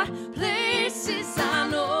right places. I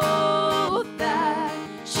know that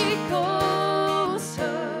she goes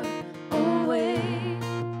her own way.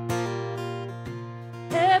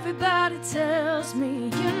 Everybody tells me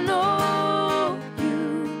you know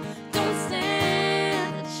you don't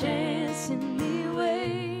stand a chance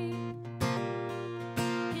anyway.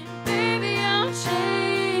 And baby, I'm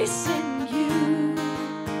chasing you.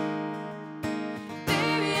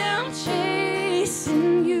 Baby, I'm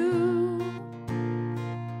chasing you.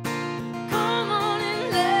 Come on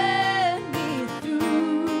and let me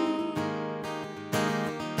through.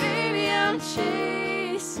 Baby, I'm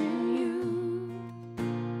chasing you.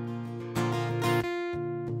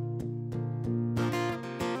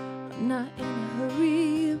 I'm not in a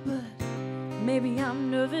hurry, but maybe I'm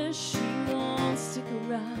nervous. She won't stick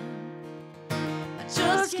around. I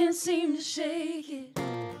just can't seem to shake it.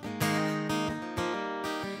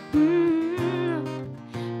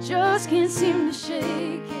 Just can't seem to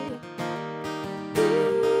shake it.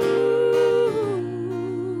 Ooh,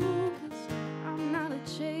 'cause I'm not a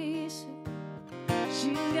chaser. She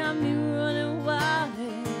got me running wild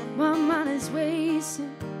and my mind is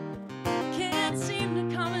racing. Can't seem to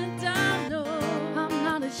calm it down, no. I'm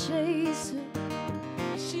not a chaser.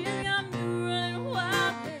 She got me running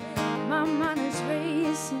wild and my mind is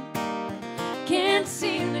racing. Can't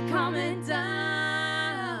seem to calm it down.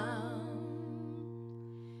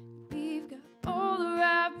 We've got all the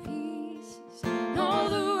right pieces and all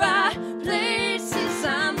the right places.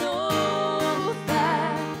 I know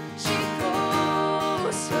that she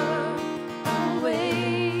goes her own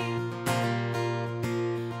way.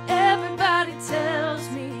 Everybody tells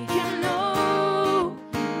me you know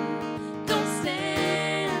you don't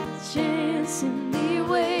stand a chance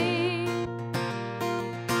anyway.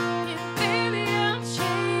 And baby, I'm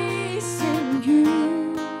chasing you.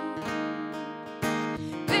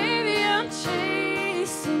 Baby, I'm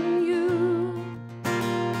chasing you.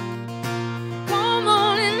 Come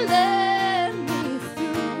on and let me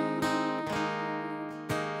through.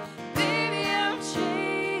 Baby, I'm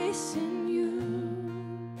chasing you.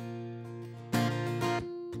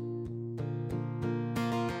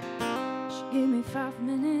 She gave me 5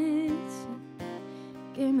 minutes.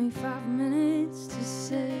 Gave me 5 minutes to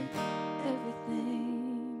say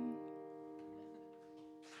everything.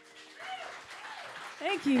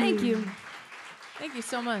 Thank you. Thank you. Thank you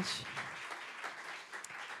so much.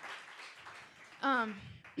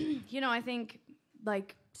 You know, I think,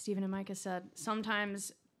 like Stephen and Micah said,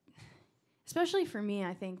 sometimes, especially for me,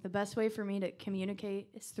 I think the best way for me to communicate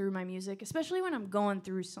is through my music, especially when I'm going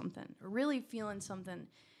through something or really feeling something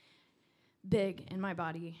big in my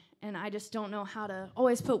body. And I just don't know how to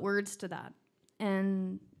always put words to that.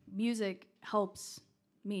 And music helps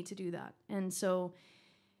me to do that. And so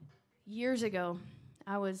years ago,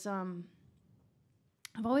 I was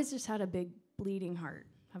I've always just had a big bleeding heart.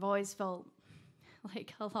 I've always felt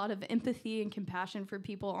like a lot of empathy and compassion for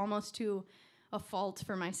people, almost to a fault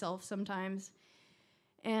for myself sometimes.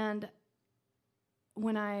 And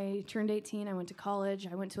when I turned 18, I went to college.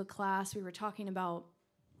 I went to a class. We were talking about,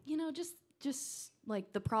 just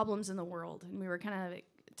like the problems in the world. And we were kind of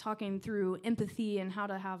talking through empathy and how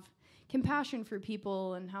to have compassion for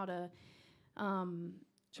people and how to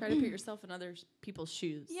try to put yourself in other people's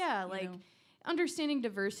shoes. Yeah, like understanding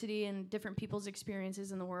diversity and different people's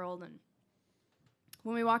experiences in the world. And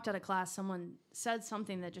when we walked out of class, someone said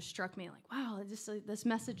something that just struck me like, wow, this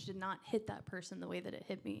message did not hit that person the way that it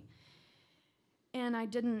hit me. And I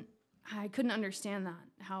couldn't understand that,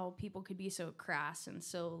 how people could be so crass and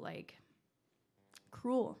so like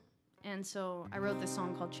cruel. And so I wrote this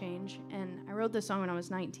song called Change, and I wrote this song when I was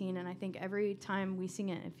 19, and I think every time we sing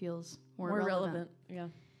it, it feels more relevant. Yeah.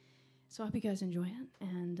 So I hope you guys enjoy it,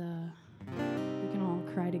 and we can all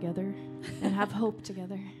cry together and have hope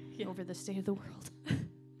together over the state of the world.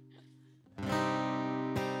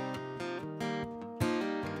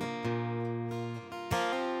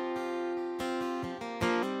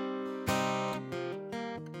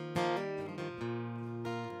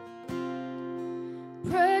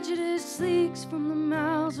 Prejudice leaks from the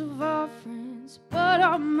mouths of our friends, but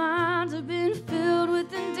our minds have been filled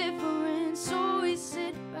with indifference. So we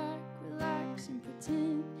sit back, relax, and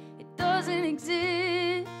pretend it doesn't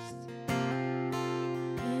exist.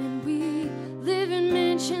 And we live in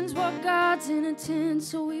mansions while God's in a tent.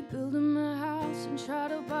 So we build him a house and try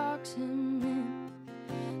to box him in.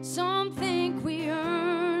 Some think we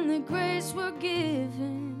earn the grace we're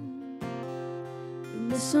given. We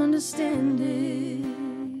misunderstand it.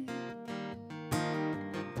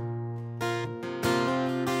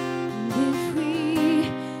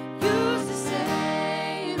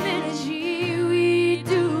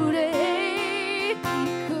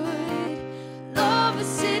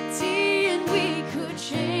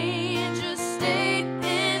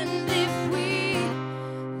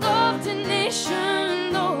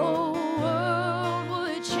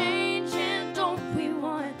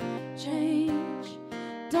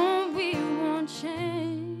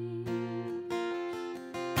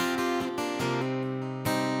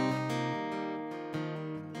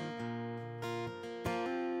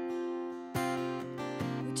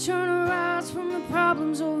 Turn our eyes from the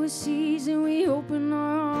problems overseas, and we open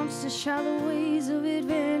our arms to shallow ways of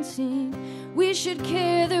advancing. We should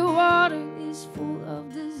care that water is full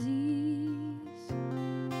of disease,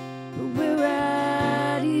 but we're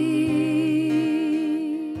at ease.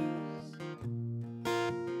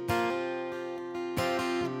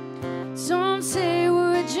 Some say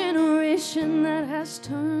we're a generation that has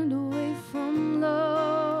turned away from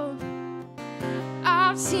love.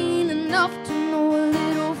 I've seen enough to know a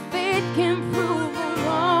little faith can prove them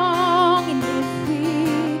wrong. And if we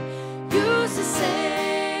use the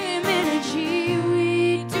same energy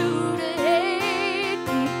we do to hate,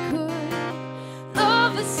 we could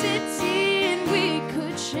love a city and we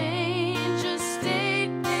could change a state.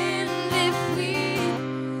 And if we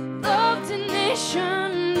loved a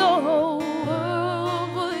nation, the whole world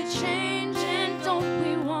would change. And don't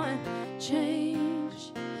we want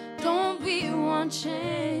change? Don't we want change?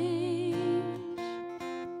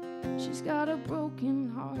 She's got a broken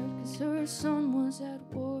heart 'cause her son was at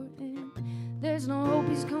war, and there's no hope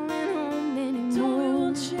he's coming home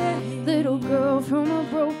anymore. Little girl from a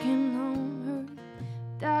broken home, her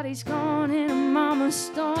daddy's gone and her mama's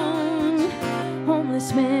stoned.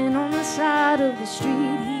 Homeless man on the side of the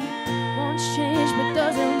street, he wants change but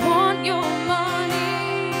doesn't want your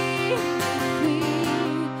money. We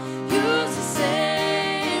use the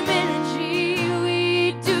same energy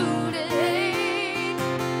we do to hate.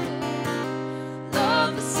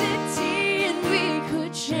 Love the city and we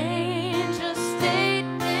could change a state.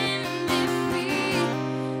 And if we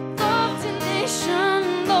loved a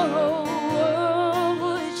nation, the whole world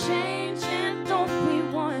would change. And don't we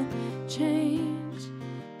want change?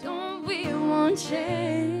 Don't we want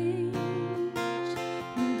change?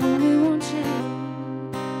 Don't we want change?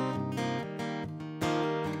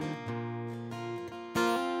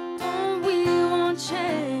 Don't we want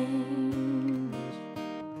change?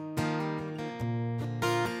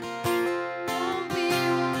 Don't we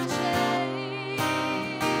want change?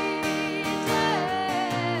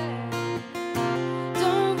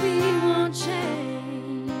 Don't we want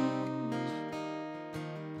change?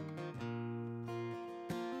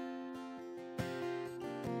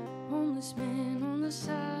 Homeless man on the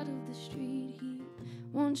side of the street, he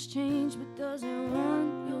wants change but doesn't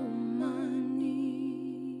want your money.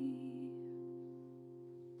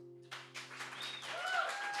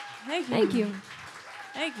 Thank you. Thank you.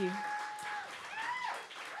 Thank you.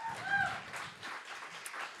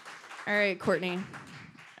 All right, Courtney.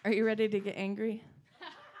 Are you ready to get angry?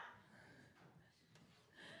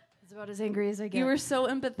 It's about as angry as I get. You were so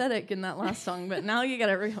empathetic in that last song, but now you got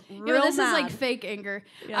it real this mad. is like fake anger.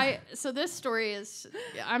 Yeah. So this story is,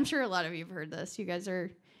 I'm sure a lot of you have heard this. You guys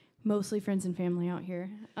are mostly friends and family out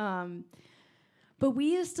here. But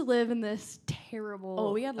we used to live in this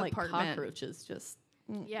terrible we had like apartment. cockroaches just.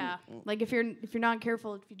 Yeah. Like if you're not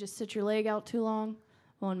careful, if you just sit your leg out too long,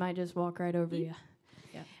 one might just walk right over you.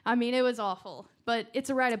 Yeah. I mean, it was awful, but it's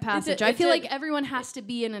a rite of passage. I feel like everyone has to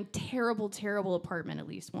be in a terrible, terrible apartment at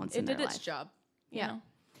least once in their life. It did its job. You know?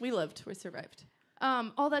 We lived. We survived.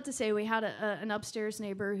 All that to say, we had an upstairs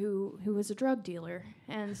neighbor who was a drug dealer,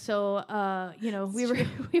 and so we were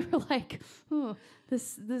like, oh,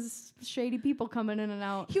 this shady people coming in and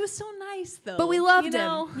out. He was so nice though. But we loved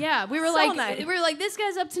him. Yeah, we were So like this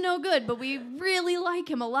guy's up to no good, but we really like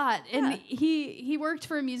him a lot. And he worked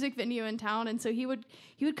for a music venue in town, and so he would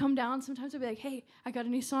come down sometimes. I'd be like, hey, I got a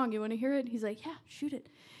new song. You want to hear it? He's like, yeah, shoot it.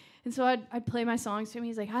 And so I'd play my songs to him.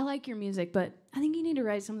 He's like, I like your music, but I think you need to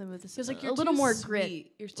write something with this. Like, a little more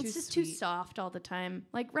grit. You're too It's just sweet. too soft all the time.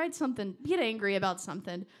 Like, write something. Get angry about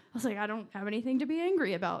something. I was like, I don't have anything to be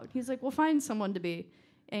angry about. He's like, well, find someone to be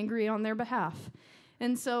angry on their behalf.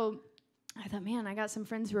 And so I thought, man, I got some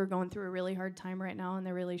friends who are going through a really hard time right now in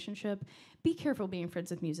their relationship. Be careful being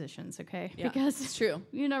friends with musicians, okay? Yeah, because it's true.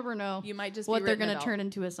 You never know You might just what be they're written going it to out. turn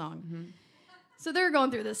into a song. Mm-hmm. So they're going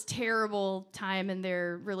through this terrible time in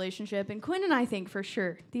their relationship, and Quinn and I think for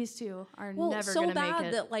sure these two are never going to make it. So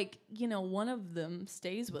bad that, like, one of them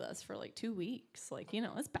stays with us for like 2 weeks. Like,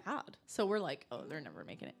 it's bad. So we're like, oh, they're never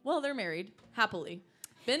making it. Well, they're married, happily.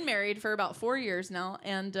 Been married for about 4 years now,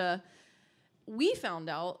 and we found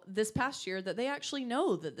out this past year that they actually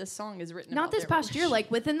know that this song is written Not about this their past year, like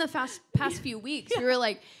within the past few weeks, we were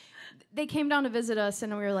like, they came down to visit us,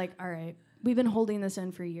 and we were like, all right, we've been holding this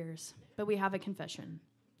in for years. But we have a confession.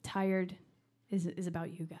 Tired is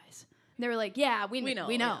about you guys. And they were like, yeah, we know.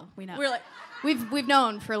 We're like, we've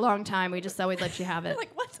known for a long time. We just thought we'd let you have it.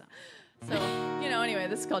 like, what? So, anyway,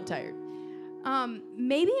 this is called Tired.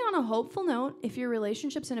 Maybe on a hopeful note, if your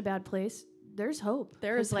relationship's in a bad place, there's hope.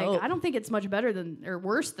 There's hope. I don't think it's much better than or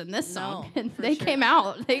worse than this song. And they sure. came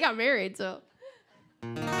out. They got married, so.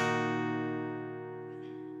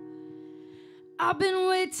 I've been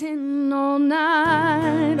waiting all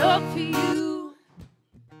night up for you.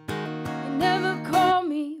 You never call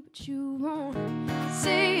me, but you won't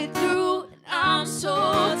say it through. And I'm so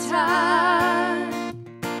tired.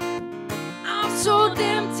 I'm so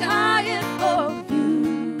damn tired of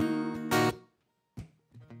you.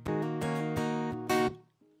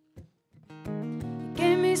 You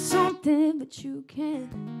gave me something, but you can't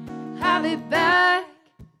have it back.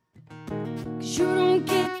 'Cause you don't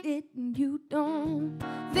get it and you don't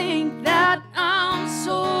think that I'm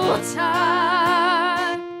so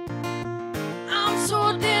tired. I'm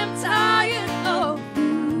so damn tired of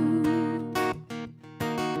you.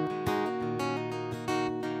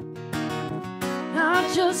 I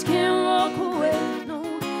just can't walk away, no.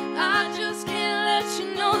 I just can't let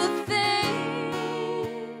you know the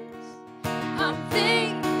things I'm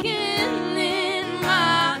thinking in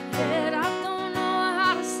my head. I don't know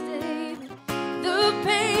how to stay, but the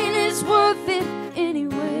pain is worth it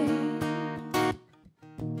anyway.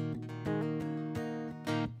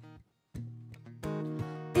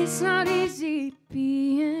 It's not easy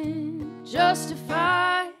being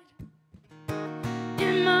justified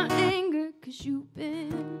in my anger, 'cause you've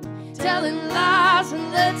been telling lies,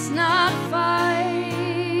 and let's not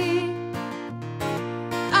fight.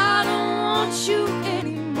 I don't want you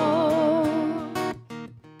anymore.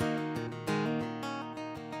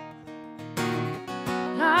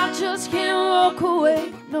 I just can't walk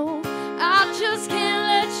away, no. I just can't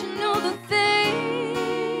let you know the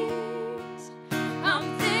things I'm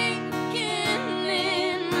thinking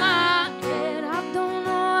in my head. I don't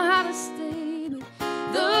know how to stay, but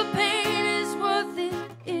the pain is worth it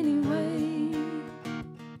anyway.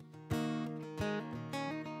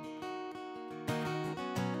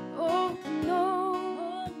 Oh no,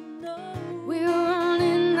 we're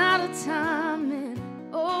running out of time, and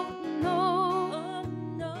oh no,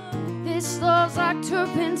 this love's like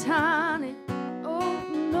turpentine. And oh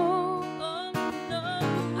no,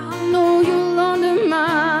 I know you'll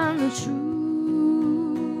undermine the truth.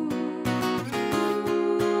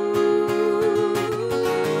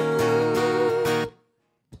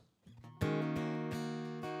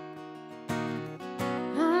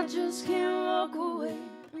 I just can't walk away.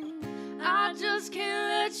 I just can't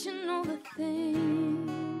let you know the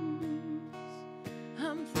things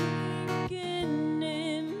I'm thinking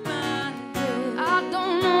in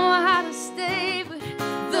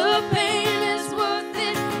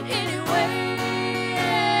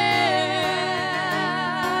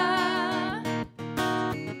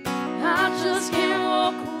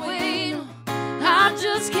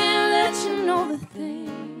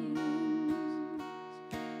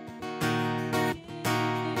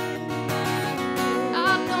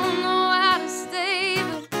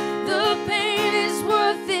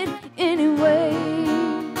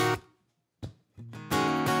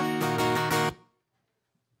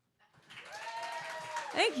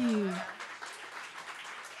Thank you.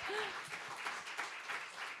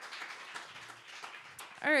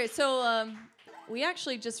 All right, so we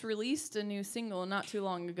actually just released a new single not too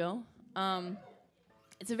long ago.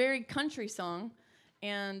 It's a very country song,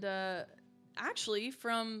 and actually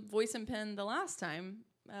from Voice and Pen the last time,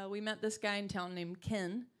 we met this guy in town named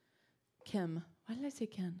Kim. Why did I say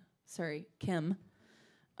Ken? Sorry, Kim.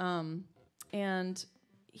 And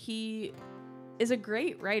he is a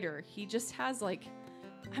great writer. He just has like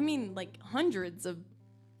hundreds of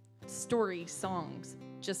story songs,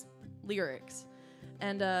 just lyrics.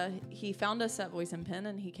 And he found us at Voice and Pen,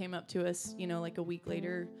 and he came up to us, like a week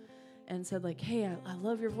later and said like, hey, I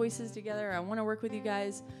love your voices together. I want to work with you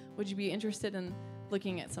guys. Would you be interested in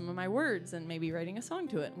looking at some of my words and maybe writing a song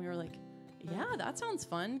to it? And we were like, yeah, that sounds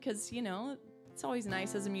fun, because, it's always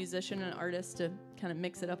nice as a musician and artist to kind of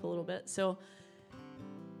mix it up a little bit. So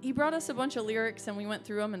he brought us a bunch of lyrics, and we went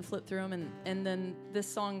through them and flipped through them. And then this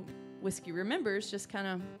song, Whiskey Remembers, just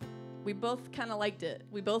we both kind of liked it.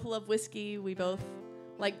 We both love whiskey. We both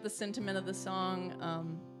liked the sentiment of the song.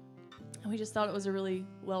 And we just thought it was a really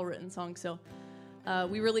well-written song. So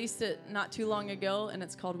we released it not too long ago, and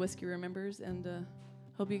it's called Whiskey Remembers. And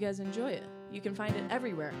hope you guys enjoy it. You can find it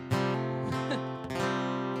everywhere.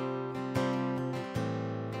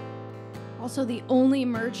 Also, the only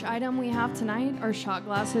merch item we have tonight are shot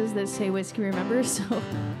glasses that say Whiskey Remembers, so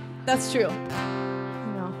That's true.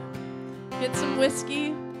 no. Get some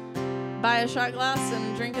whiskey, buy a shot glass,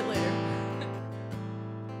 and drink it later.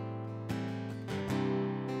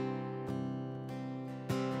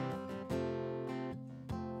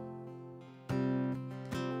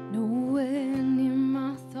 Nowhere near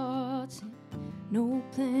my thoughts, no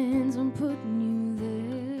plans on putting you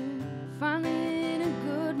there. Finally in a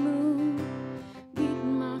good mood,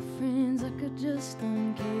 meeting my friends like I just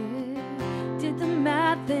don't care. Did the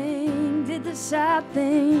mad thing, did the sad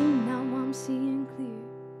thing, now I'm seeing clear.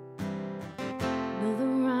 Another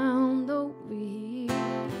round over here,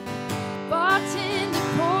 bartender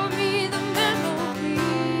pour me the memory.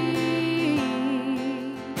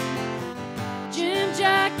 Jim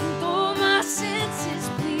Jack and all my senses,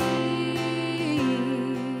 please.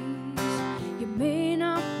 You may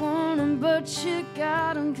not want 'em, but you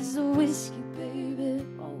got 'em, 'cause the whiskey, baby,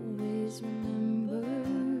 always remembers.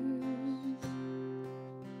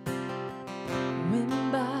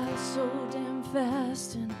 Went by so damn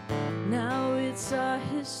fast, and now it's our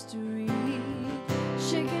history.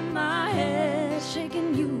 Shaking my head,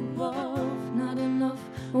 shaking you off. Not enough,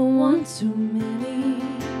 or one too many.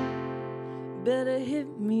 Better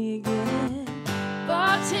hit me again.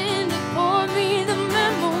 Bartender, pour me the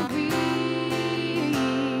memories.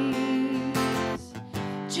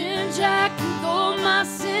 Jim Jack and all my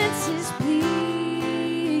senses,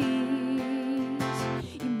 please.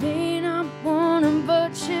 You may not want 'em,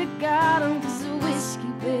 but you got 'em, 'cause the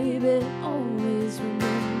whiskey, baby, always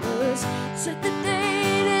remembers. Set the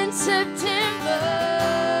date in September.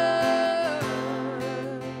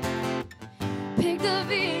 Pick the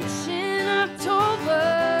beach in October.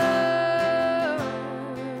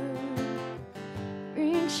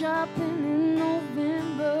 Ring shopping in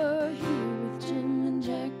November. Here with Jim and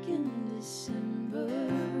Jack in December.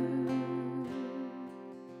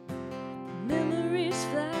 Memories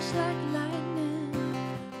flash like lightning,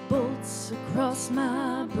 bolts across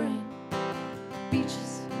my brain.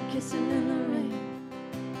 Beaches kissing in the rain.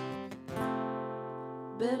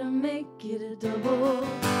 Better make it a double.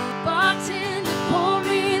 Bartender, pour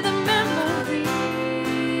me the memories.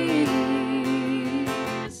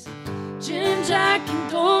 Jim Jack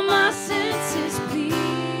and all my senses, please.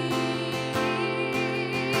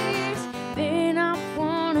 May not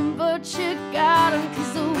want 'em, but you got 'em,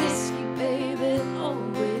 'cause the whiskey, baby,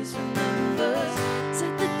 always remembers.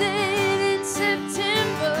 Set the date in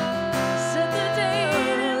September. Set the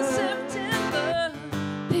date in September.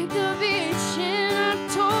 Pick the beach in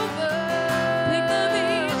October. Pick the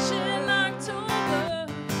beach in October.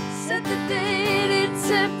 Set the date in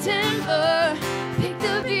September. Pick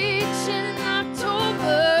the beach in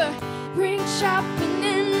October. Ring shopping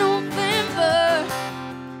in November.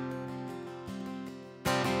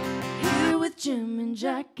 Here with Jim and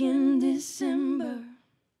Jack in December.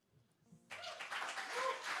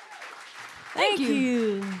 Thank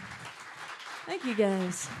you. Thank you,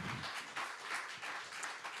 guys.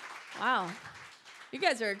 Wow. You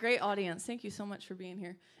guys are a great audience. Thank you so much for being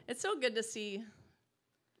here. It's so good to see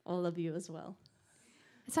all of you as well.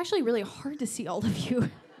 It's actually really hard to see all of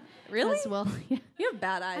you. Really? As well. Yeah. You have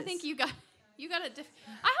bad eyes. I think you got a I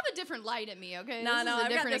have a different light in me, okay? No, This is a I've got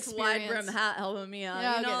different this wide brim experience. hat helping me out.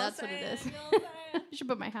 Yeah, you know okay, what I'm that's what it saying? is. You know what I'm saying? You should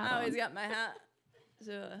put my hat I on. always got my hat.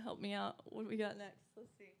 to help me out. What do we got next?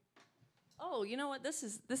 Let's see. Oh, you know what? This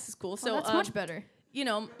is cool. Oh, So that's much better. You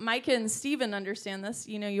know, Mike and Steven understand this.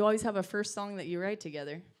 You know, you always have a first song that you write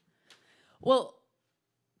together. Well,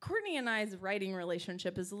 Courtney and I's writing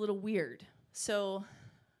relationship is a little weird. So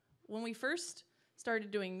when we first started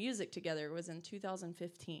doing music together, it was in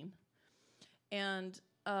 2015. And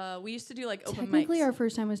we used to do like open mics. Technically, our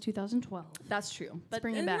first time was 2012. That's true. But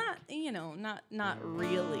bring it back. Not, you know, not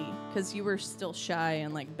really, because you were still shy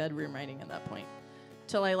and like bedroom writing at that point.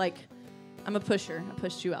 Till I'm a pusher. I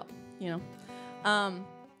pushed you out, you know.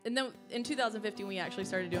 And then in 2015, we actually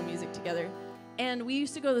started doing music together. And we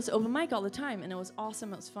used to go to this open mic all the time, and it was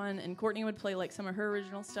awesome. It was fun. And Courtney would play like some of her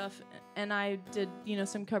original stuff, and I did, you know,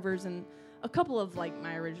 some covers and a couple of like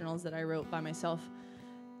my originals that I wrote by myself.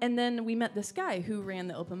 And then we met this guy who ran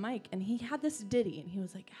the open mic, and he had this ditty, and he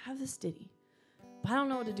was like, I have this ditty, but I don't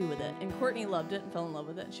know what to do with it. And Courtney loved it and fell in love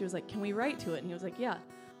with it. And she was like, can we write to it? And he was like, yeah.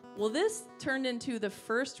 Well, this turned into the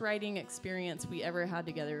first writing experience we ever had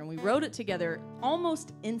together, and we wrote it together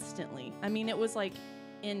almost instantly. I mean, it was like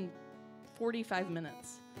in 45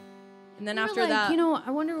 minutes. And then after that, you know, I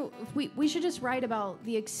wonder if we should just write about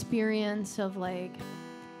the experience of like,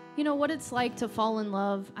 you know, what it's like to fall in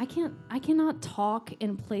love. I cannot talk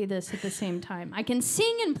and play this at the same time. I can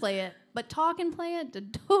sing and play it, but talk and play it, a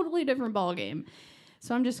totally different ball game.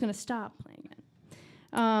 So I'm just gonna stop playing it.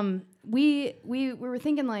 We were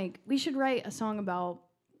thinking like we should write a song about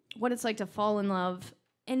what it's like to fall in love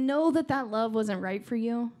and know that love wasn't right for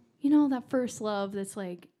you. You know, that first love that's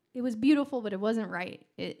like, it was beautiful, but it wasn't right.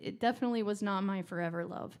 It definitely was not my forever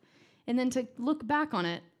love. And then to look back on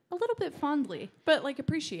it a little bit fondly. but like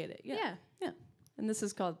appreciate it. Yeah. Yeah. And this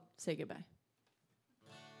is called Say Goodbye.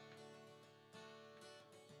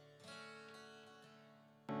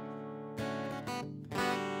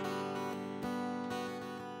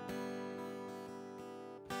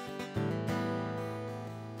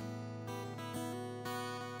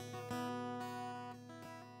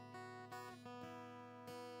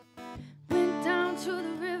 Went down to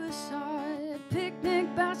the riverside,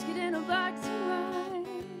 picnic basket and a bike to ride.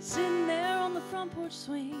 Sitting there on the front porch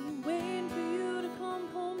swing, waiting for you to come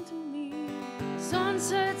home to me.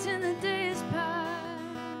 Sunsets and the day is past.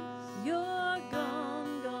 You're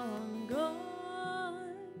gone, gone, gone.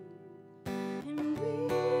 And we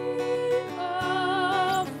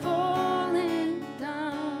are falling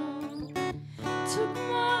down. Took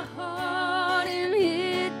my heart and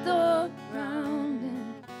hit the ground.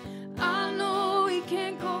 And I know we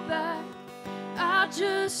can't go back. I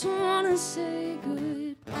just wanna say goodbye.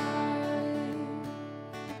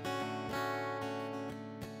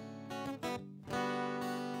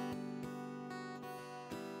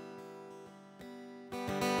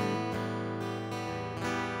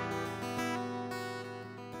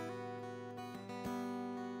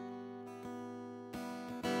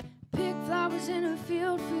 Pick flowers in a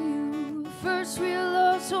field for you. First real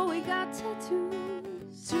love, so we got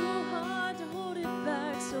tattoos. Too hard to hold it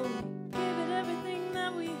back, so we gave it everything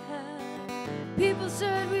that we had. People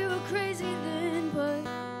said we were crazy then, but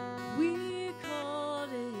We called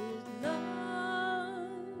it love.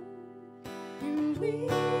 and we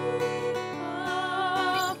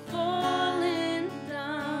are falling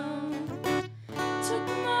down. Took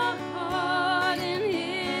my heart and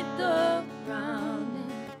hit the ground.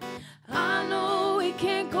 And I know we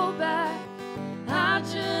can't go back. I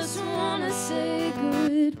just wanna say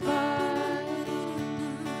goodbye.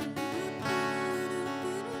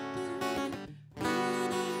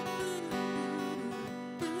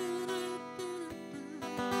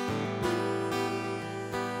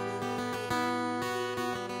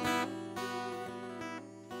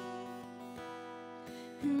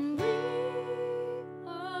 And we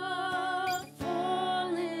are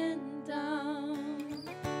falling down.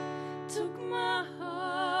 Took my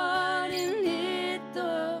heart and hit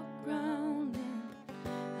the ground.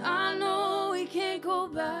 And I know we can't go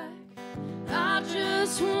back. I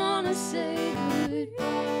just wanna say goodbye.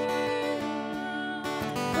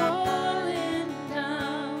 Falling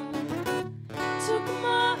down. Took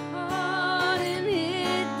my heart and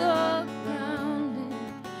hit the ground.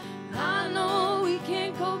 And I know we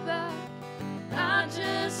can't go back. I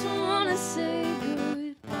just wanna say goodbye.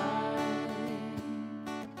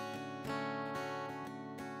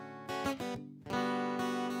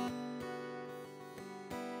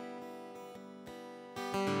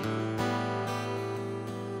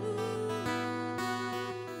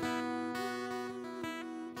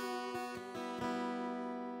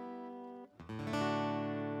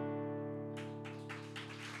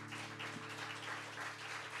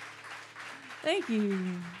 Thank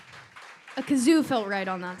you. A kazoo felt right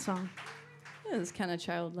on that song. It's kind of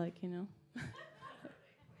childlike, you know.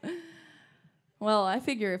 Well, I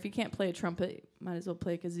figure if you can't play a trumpet, might as well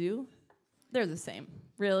play a kazoo. They're the same,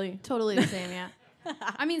 really. Totally the same, yeah.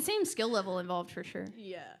 I mean, same skill level involved for sure.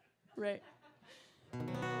 Yeah, right. Oh,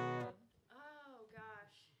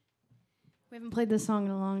 gosh. We haven't played this song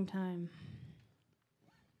in a long time.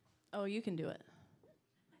 Oh, you can do it.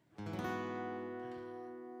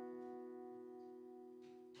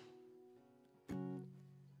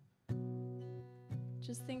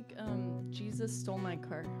 Just think, Jesus stole my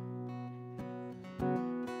car.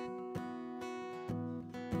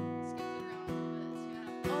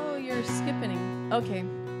 Oh, you're skipping. Okay,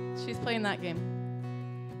 she's playing that game.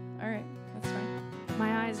 All right, that's fine.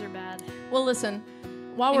 My eyes are bad. Well, listen,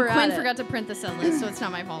 while And we're Quinn at forgot to print the set list, so it's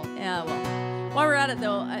not my fault. Yeah, well, while we're at it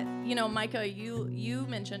though, you know, Micah, you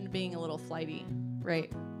mentioned being a little flighty,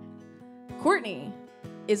 right? Courtney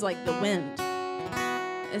is like the wind.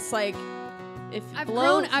 It's like if it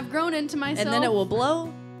blows, I've grown into myself. and then it will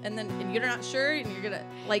blow, and then and you're not sure, and you're gonna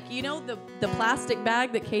like the plastic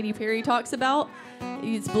bag that Katy Perry talks about.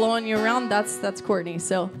 It's blowing you around. That's Courtney.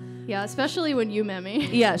 So Yeah, especially when you met me.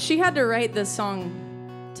 yeah, she had to write this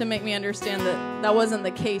song to make me understand that wasn't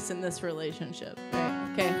the case in this relationship.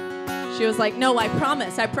 Right? Okay. She was like, no, I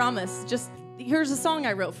promise. Just here's a song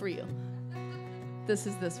I wrote for you. This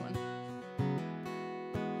is this one.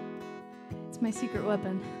 It's my secret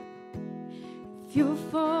weapon. If you're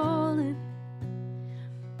falling,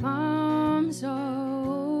 my arms are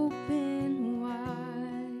open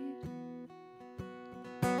wide.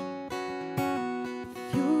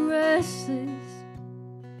 If you're restless,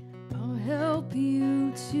 I'll help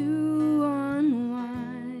you to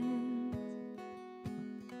unwind.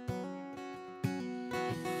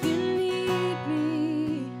 If you need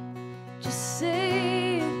me, just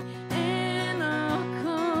say it and I'll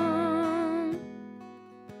come.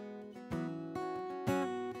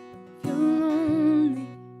 If you're lonely,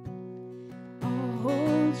 I'll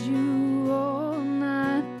hold you all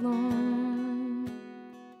night long.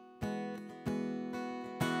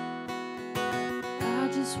 I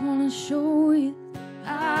just wanna show you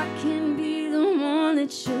I can be the one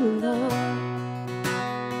that you love.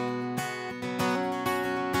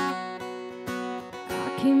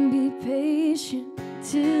 I can be patient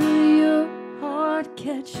till your heart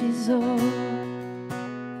catches on.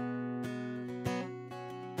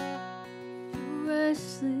 If you're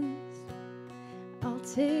restless, I'll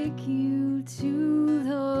take you to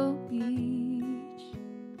the beach.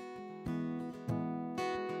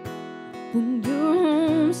 When you're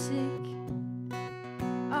homesick,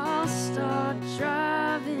 I'll start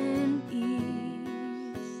driving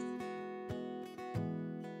east.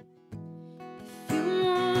 If you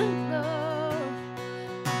want love,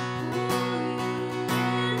 I'll pull you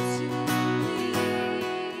into me.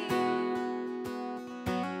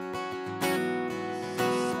 So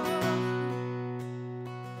softly,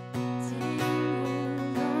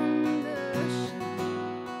 tangled on the sheet.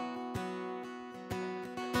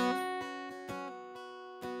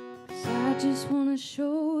 'Cause I just wanna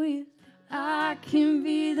show you I can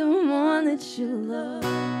be the one that you love.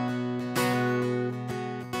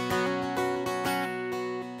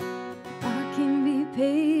 I can be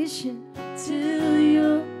patient till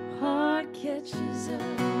your heart catches up.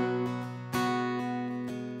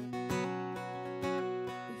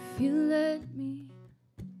 If you let me,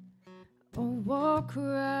 I'll walk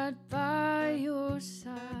right by your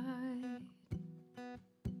side.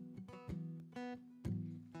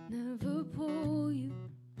 Never pull you,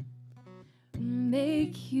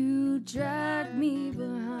 make you drag me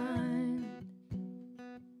behind.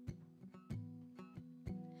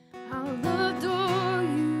 I'll adore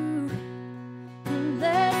you and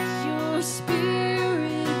let your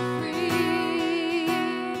spirit free.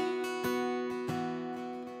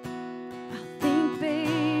 I think,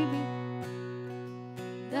 baby,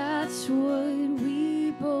 that's what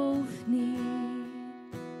we both need.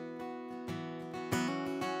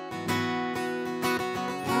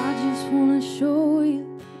 I just wanna show you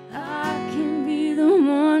I can be the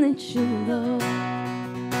one that you love.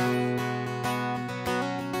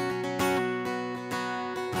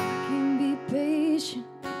 I can be patient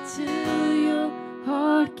till your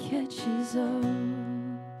heart catches up.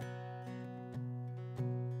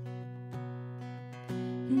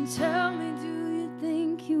 And tell me, do you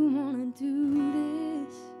think you wanna do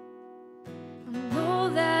this? I know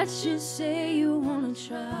that you say you wanna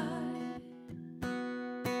try.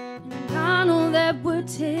 And I know that we're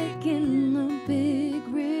taking a big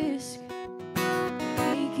risk.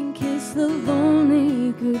 We can kiss the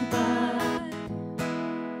lonely goodbye.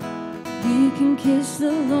 We can kiss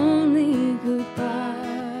the lonely goodbye.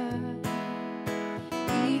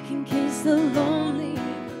 can kiss the lonely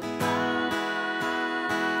goodbye.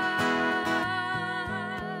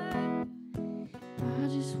 I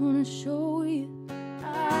just wanna show you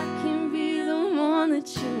I can be the one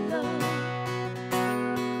that you love.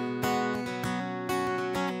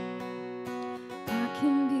 I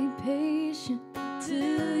can be patient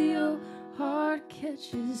till your heart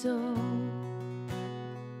catches on.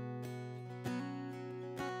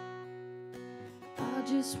 I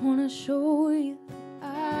just wanna show you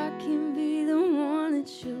I can be the one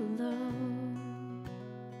that you love.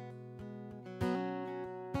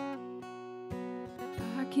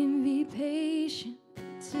 I can be patient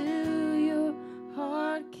till your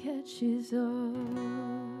heart catches up.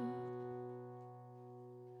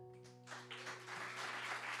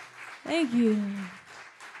 Thank you.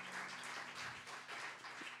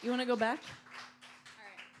 You want to go back? All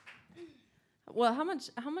right. Well, how much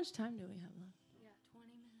time do we have left? Yeah, 20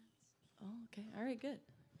 minutes. Oh, okay. All right, good.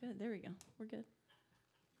 Good. There we go. We're good.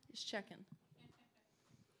 Just checking.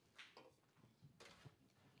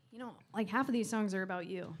 You know, like half of these songs are about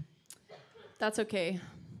you. That's okay.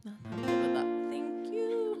 I'm good with that. Thank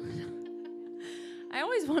you. I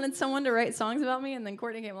always wanted someone to write songs about me, and then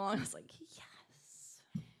Courtney came along. I was like, yes.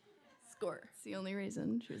 Score. It's the only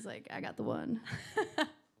reason. She was like, I got the one.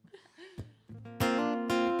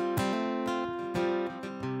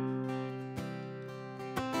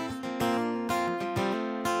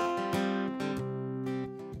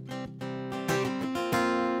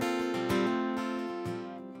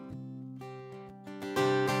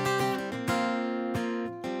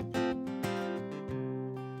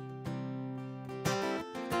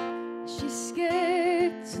 She's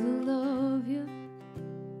scared to love you.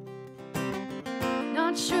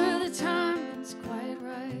 Not sure the timing's quite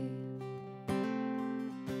right.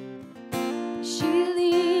 She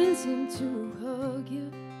leans in to hug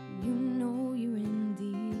you. You know you're in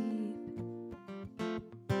deep.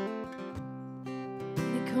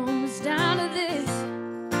 And it comes down to this.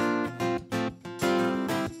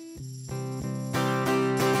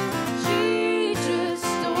 She just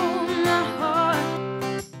stole my heart.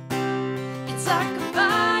 It's like a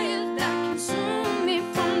fire that consumed me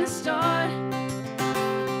from the start.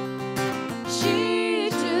 She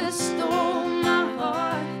just stole my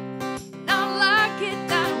heart, and I like it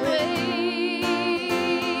that way.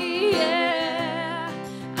 Yeah,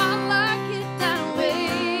 I like it that way.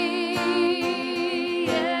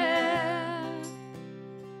 Yeah.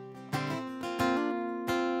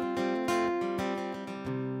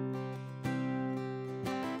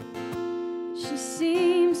 She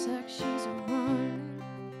seems like she's running,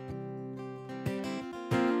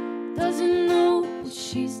 doesn't know what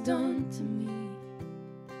she's done to me.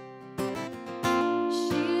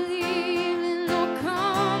 She leaving or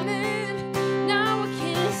coming, now I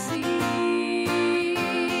can't sleep.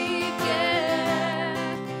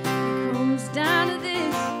 Yeah, it comes down to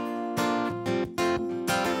this.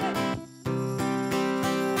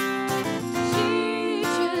 She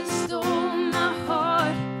just stole my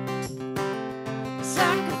heart. It's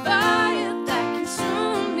like a fire that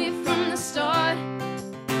consumed me from the start.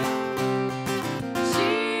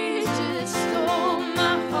 She just stole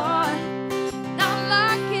my heart, and I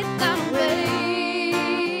like it that way.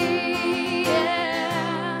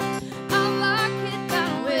 Yeah, I like it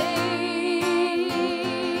that way.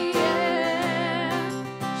 Yeah,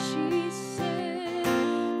 she said,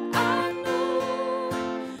 I know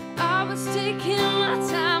I was taking my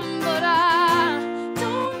time, but I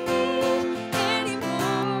don't need any more.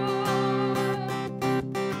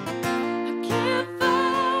 I can't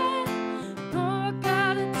fight, no, I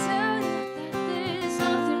gotta tell you that there's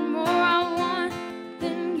nothing more I want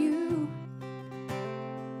than you.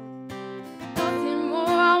 Nothing more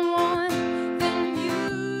I want than you.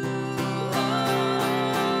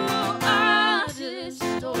 Oh, I just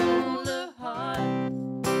stole her heart.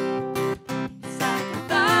 It's like a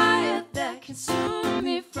fire that consumed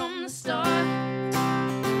me from the start.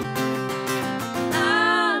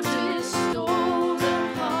 I just stole her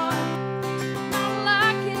heart. I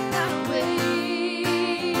like it that way.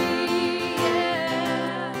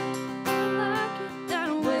 Yeah, I like it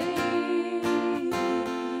that way.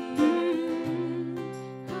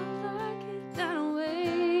 I like it that way.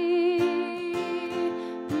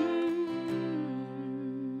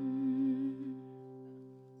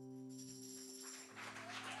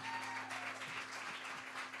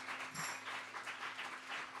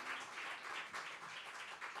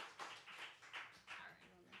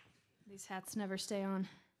 These hats never stay on.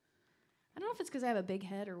 I don't know if it's because I have a big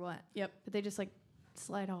head or what. Yep. But they just like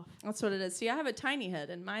slide off. That's what it is. See, I have a tiny head,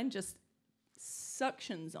 and mine just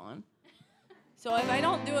suctions on. So if I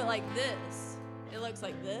don't do it like this, it looks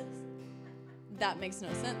like this. That makes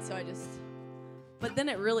no sense, so I just... But then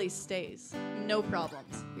it really stays. No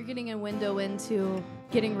problems. You're getting a window into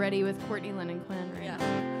getting ready with Courtney Lynn Quinn right Yeah.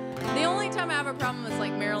 now. The only time I have a problem is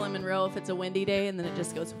like Marilyn Monroe if it's a windy day and then it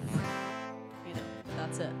just goes, you know,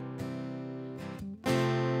 that's it.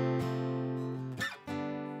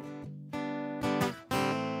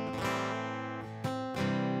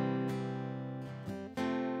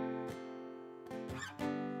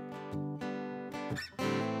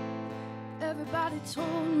 Everybody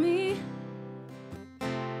told me,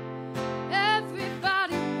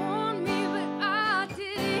 everybody warned me, but I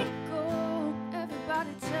didn't go.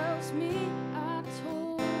 Everybody tells me I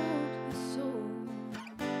told you so.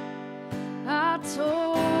 I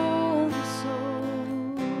told you so.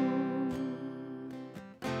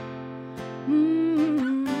 Ooh,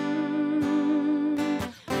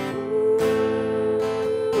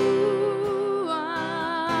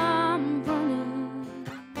 I'm running.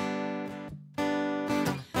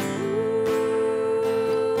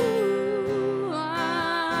 Ooh,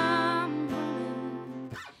 I'm running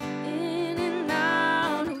in and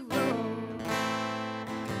out of road.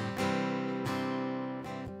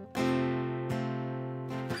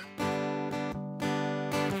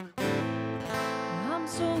 I'm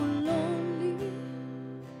so lonely.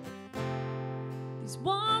 These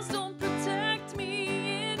walls don't protect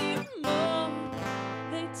me anymore.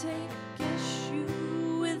 They take issue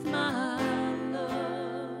with my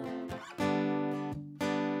love.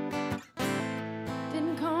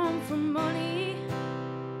 Didn't come from money.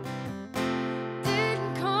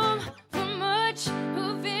 Didn't come from much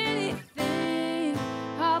of anything.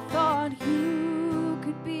 I thought you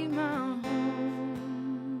could be my home.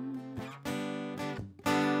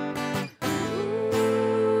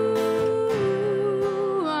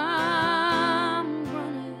 Ooh, I'm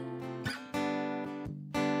running.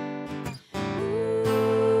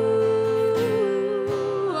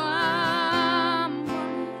 Ooh, I'm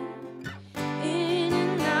running in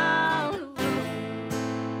and out of road.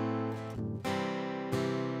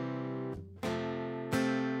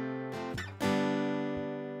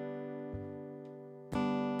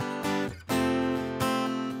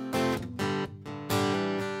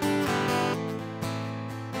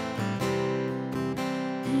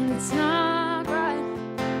 And it's not right,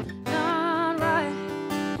 not right,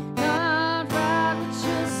 not right what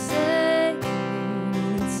you're saying.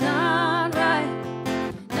 It's not right,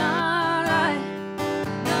 not right,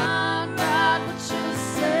 not right what you're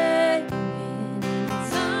saying.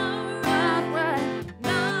 It's not right,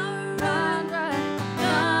 not right,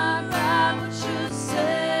 not right what you're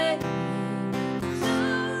saying. It's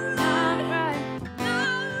not right,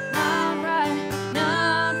 not right,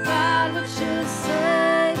 not right what you're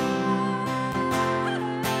saying.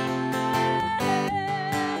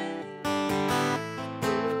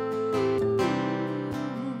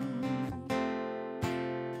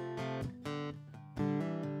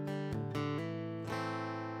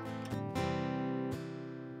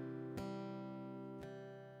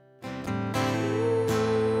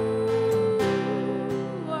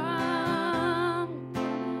 Ooh, I'm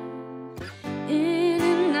in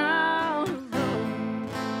and out of road.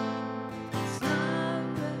 It's not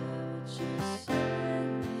what you're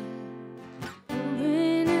saying.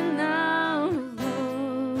 In and out of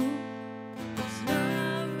road. It's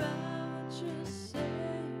not what you're saying.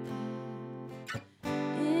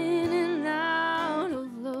 In and out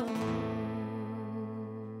of road.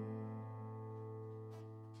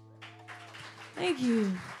 Thank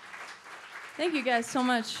you. Thank you guys so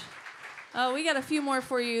much. We got a few more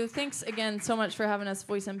for you. Thanks again so much for having us,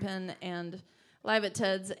 Voice and Pen, and Live at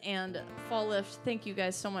Ted's, and FallLift. Thank you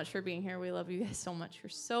guys so much for being here. We love you guys so much. You're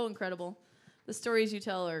so incredible. The stories you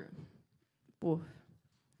tell are... Whoa.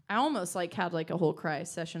 I almost had a whole cry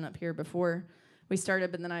session up here before we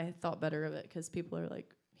started, but then I thought better of it because people are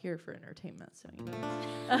here for entertainment. So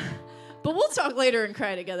but we'll talk later and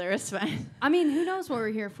cry together. It's fine. I mean, who knows what we're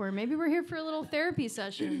here for? Maybe we're here for a little therapy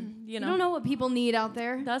session. You don't know what people need out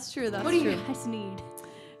there. That's true. That's What do true. you guys need?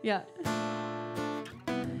 Yeah.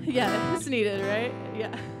 Yeah, it's needed, right?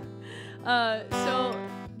 Yeah. So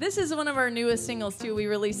this is one of our newest singles, too. We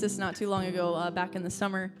released this not too long ago, back in the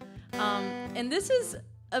summer. And this is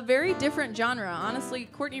a very different genre. Honestly,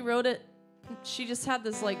 Courtney wrote it. She just had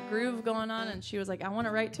this groove going on, and she was like, I want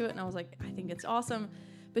to write to it. And I was like, I think it's awesome.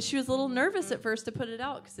 But she was a little nervous at first to put it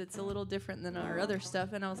out because it's a little different than our other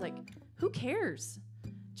stuff. And I was like, who cares?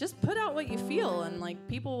 Just put out what you feel, and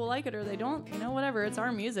people will like it or they don't. Whatever. It's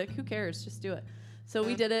our music. Who cares? Just do it. So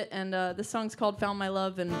we did it, and the song's called Found My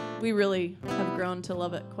Love, and we really have grown to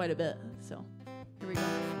love it quite a bit. So here we go.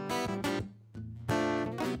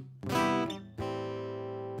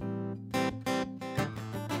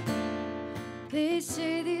 They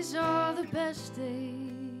say these are the best days.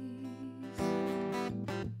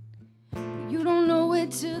 You don't know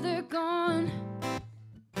it till they're gone.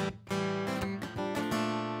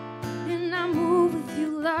 And I move with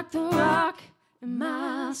you like the rock in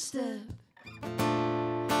my step.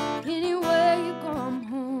 Anywhere you go, I'm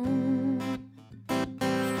home.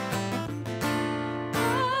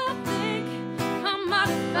 I think I might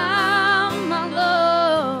have found my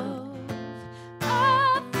love.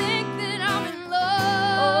 I think that I'm in love.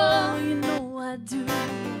 Oh, you know I do.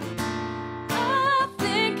 I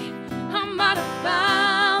think I might have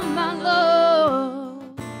found my love.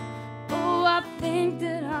 Oh, I think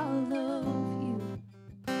that I love you.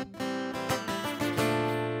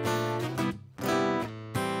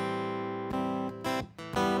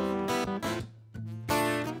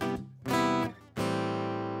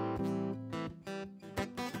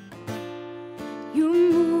 You're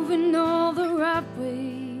moving all the right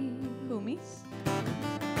way. Homies.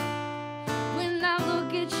 When I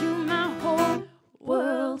look at you, my whole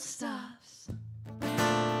world stops.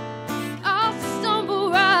 I'll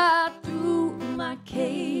stumble right through my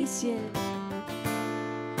case, yeah.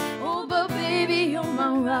 Oh, but baby, you're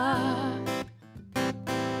my rock.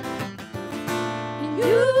 And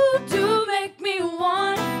you do make me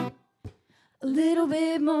want a little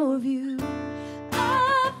bit more of you.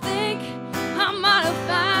 I think I might have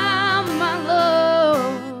found my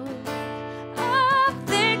love. I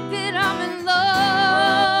think that I'm in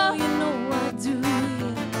love. You know I do.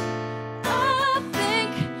 I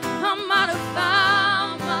think I might have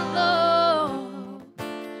found my love.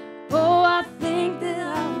 Oh, I think that I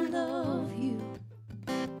love you.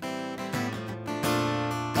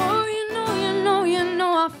 Oh, you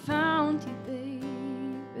know I found you, baby.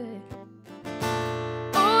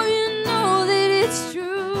 Oh, you know that it's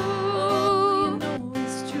true. Oh, you know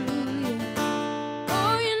it's true, yeah.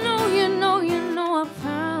 Oh, you know I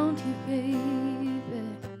found you, baby.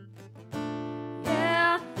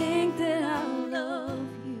 Yeah, I think that I love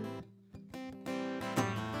you.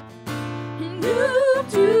 And you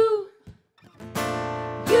do.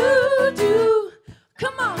 You do.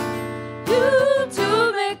 Come on. You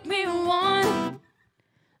do make me want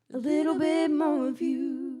a little bit more of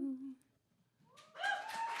you.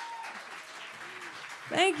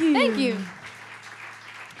 Thank you. Thank you.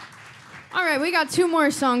 All right, we got 2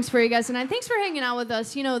 more songs for you guys tonight. Thanks for hanging out with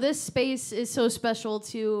us. You know, this space is so special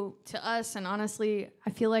to us, and honestly,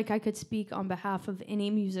 I feel like I could speak on behalf of any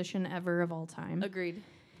musician ever of all time. Agreed.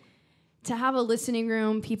 To have a listening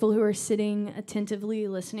room, people who are sitting attentively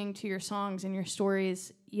listening to your songs and your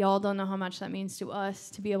stories, y'all don't know how much that means to us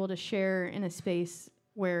to be able to share in a space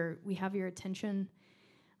where we have your attention.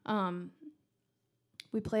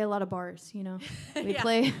 We play a lot of bars, you know. We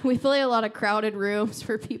play a lot of crowded rooms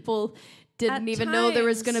where people didn't even know there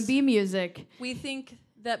was going to be music. We think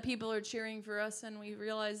that people are cheering for us, and we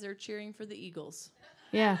realize they're cheering for the Eagles.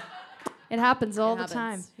 Yeah, it happens all the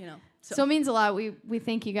time. You know. So it means a lot. We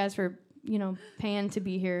thank you guys for, you know, paying to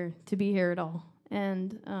be here at all.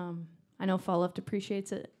 And I know FallLift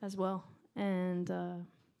appreciates it as well. And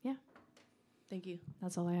yeah, Thank you.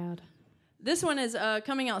 that's all I had. This one is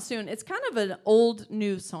coming out soon. It's kind of an old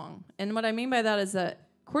new song. And what I mean by that is that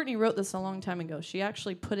Courtney wrote this a long time ago. She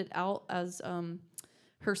actually put it out as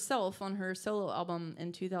herself on her solo album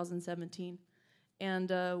in 2017.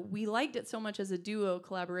 And we liked it so much as a duo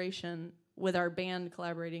collaboration with our band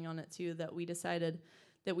collaborating on it too that we decided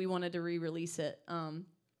that we wanted to re-release it. And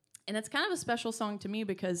it's kind of a special song to me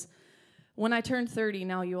because when I turned 30,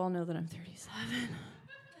 now you all know that I'm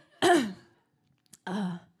 37.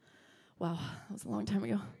 Wow, that was a long time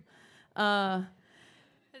ago.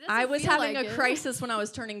 I was having a crisis when I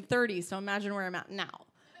was turning 30, so imagine where I'm at now.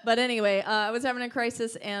 But anyway, I was having a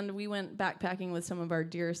crisis, and we went backpacking with some of our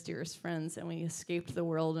dearest, dearest friends, and we escaped the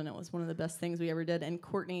world, and it was one of the best things we ever did. And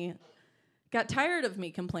Courtney got tired of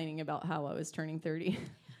me complaining about how I was turning 30.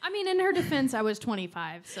 I mean, in her defense, I was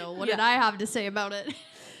 25, so what did I have to say about it?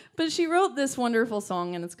 But she wrote this wonderful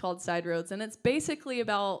song, and it's called Side Roads, and it's basically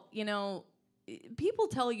about, you know, people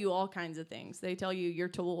tell you all kinds of things. They tell you you're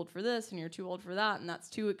too old for this, and you're too old for that, and that's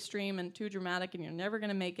too extreme and too dramatic, and you're never going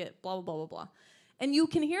to make it, blah, blah, blah, blah, blah. And you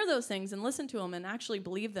can hear those things and listen to them and actually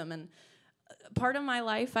believe them. And part of my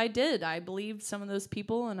life, I did. I believed some of those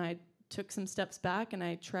people, and I took some steps back, and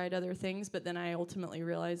I tried other things, but then I ultimately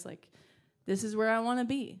realized, like, this is where I want to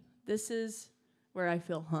be. This is where I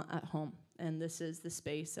feel at home, and this is the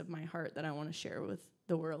space of my heart that I want to share with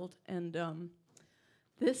the world. And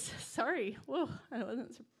that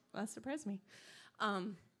surprised me.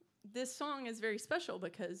 This song is very special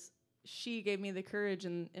because she gave me the courage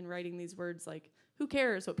in writing these words, like, who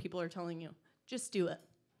cares what people are telling you? Just do it.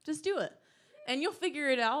 Just do it. and you'll figure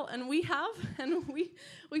it out. And we have, and we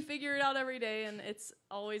figure it out every day. And it's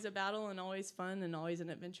always a battle and always fun and always an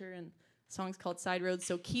adventure. And the song's called Side Roads.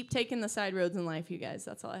 So keep taking the side roads in life, you guys.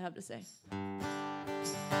 That's all I have to say.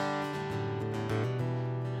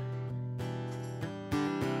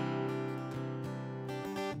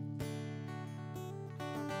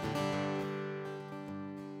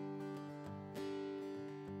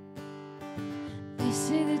 They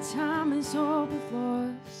say that time is all we've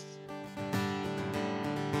lost.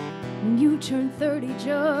 When you turn 30,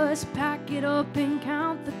 just pack it up and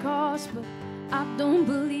count the cost. But I don't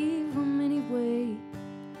believe them anyway.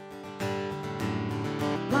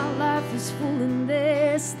 My life is full and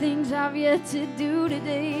there's things I've yet to do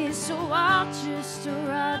today. So I'll just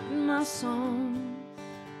write my song.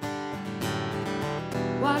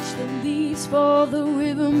 Watch the leaves fall, the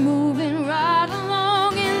river moving right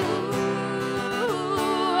along. And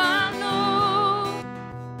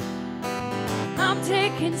I'm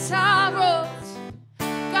taking side roads,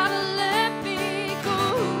 gotta let me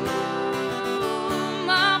go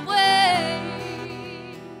my way.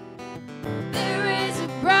 There is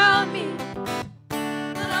around me,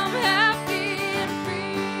 but I'm happy and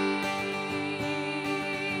free.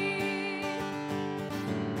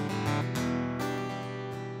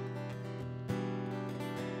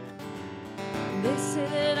 They say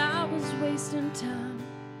that I was wasting time.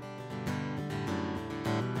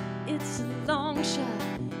 It's a long shot,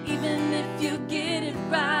 even if you get it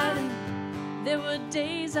right. And there were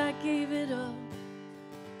days I gave it up.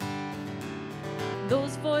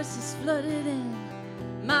 Those voices flooded in,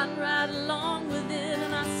 mine right along with it,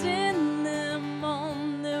 and I send them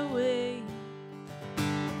on their way.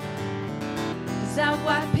 'Cause that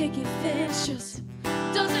white picket fence just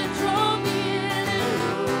doesn't draw me in. And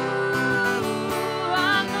ooh,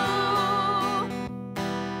 I know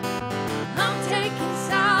I'm taking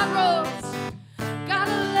side roads,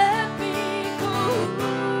 gotta let me go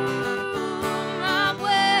my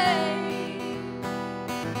way.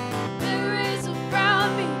 There is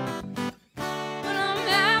around me, but I'm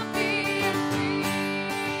happy and free.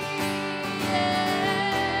 Yeah.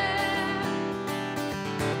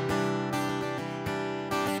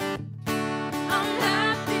 I'm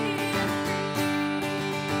happy and free.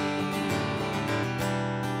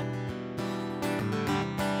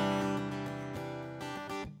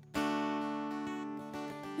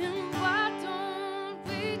 And why don't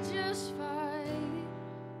we just fight?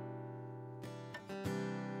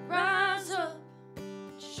 Rise up,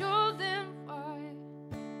 show them why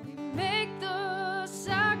we make the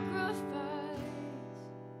sacrifice.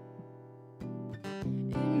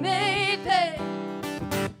 It may pay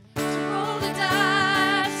to roll the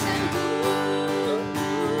dice, and ooh,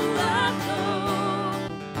 I know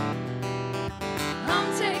I'm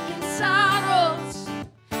taking side roads,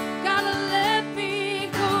 gotta let me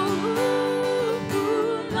go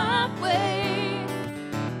my way.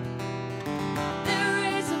 There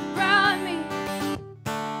is around me,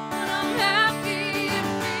 but I'm happy and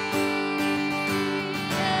free.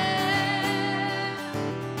 Yeah.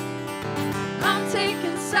 I'm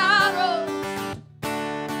taking side roads,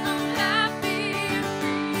 I'm happy and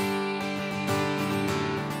free.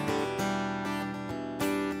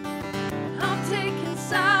 I'm taking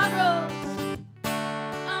side roads,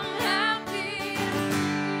 I'm happy and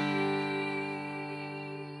free.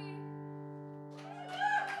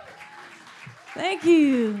 Thank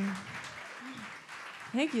you.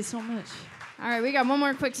 Thank you so much. All right, we got one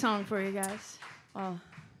more quick song for you guys. Wow.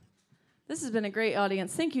 This has been a great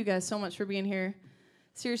audience. Thank you guys so much for being here.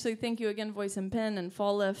 Seriously, thank you again, Voice and Pen and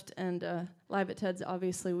FallLift and Live at Ted's.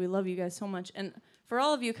 Obviously, we love you guys so much. And for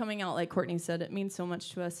all of you coming out, like Courtney said, it means so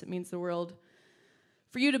much to us. It means the world.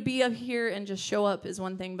 For you to be up here and just show up is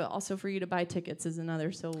one thing, but also for you to buy tickets is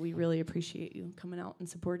another. So we really appreciate you coming out and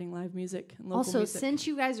supporting live music and local Also, music. since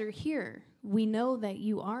you guys are here, we know that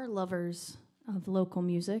you are lovers of local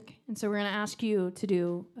music, and so we're going to ask you to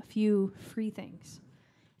do a few free things.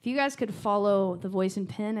 If you guys could follow The Voice and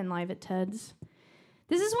Pen and Live at Ted's,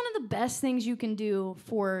 this is one of the best things you can do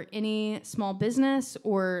for any small business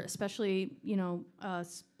or especially, a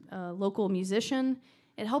local musician.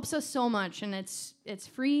 It helps us so much, and it's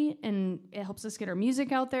free, and it helps us get our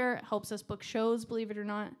music out there. It helps us book shows, believe it or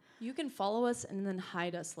not. You can follow us and then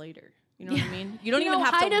hide us later. You know what I mean? You don't even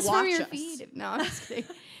have hide to us watch from your us. feed. No, I'm just kidding.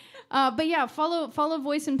 But yeah, follow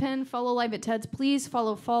Voice and Pen, follow Live at Ted's. Please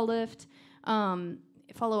follow FallLift.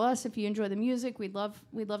 Follow us if you enjoy the music. We'd love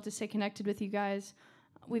to stay connected with you guys.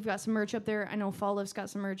 We've got some merch up there. I know FallLift's got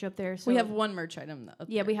some merch up there. So We have one merch item up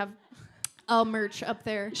there. we have merch up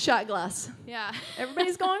there. Shot glass. Yeah.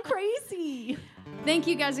 Everybody's going crazy. Thank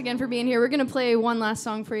you guys again for being here. We're gonna play one last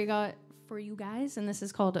song for for you guys, and this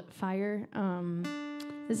is called Fire.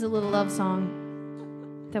 This is a little love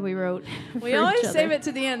song that we wrote. We always save it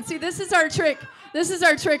to the end. See, this is our trick. This is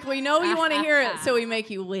our trick. We know you want to hear it, so we make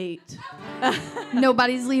you wait.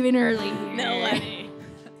 Nobody's leaving early here. Nobody.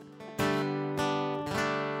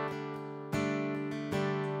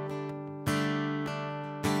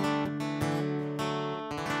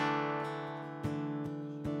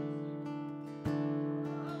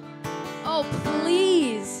 Oh,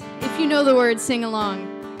 please, if you know the words, sing along.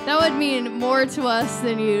 That would mean more to us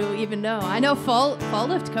than you even know. I know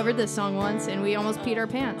FallLift covered this song once, and we almost peed our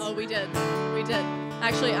pants. Oh, we did. We did.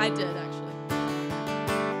 Actually, I did, actually.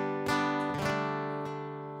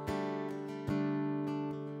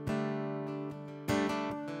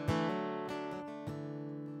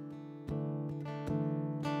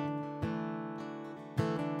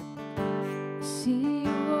 See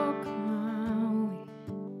you walk my way.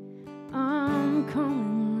 I'm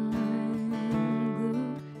coming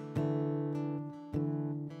unglued.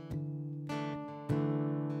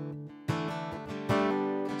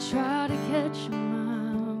 I try to catch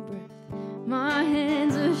my breath. My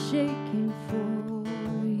hands are shaking for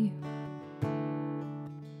you.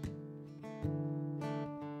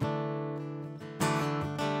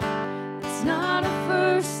 It's not a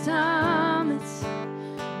first time. It's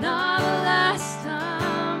not the last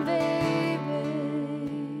time, baby.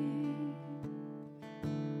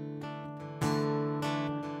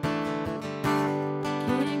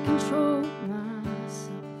 Can't control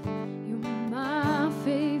myself. You're my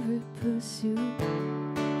favorite pursuit.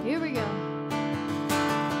 Here we go.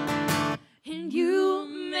 And you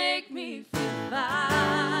make me feel fire.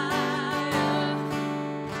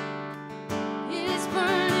 It's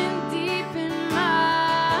burning deep in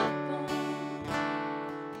my bones.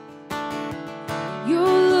 Your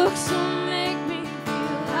looks will make me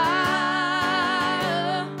feel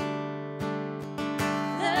higher.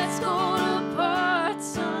 Let's go to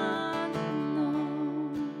parts unknown.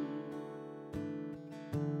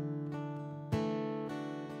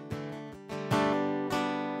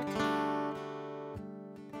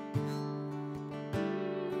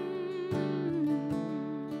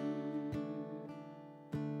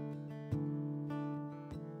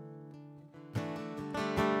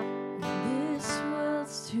 This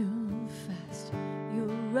world's too fast.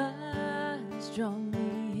 Your eyes draw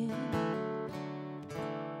me in.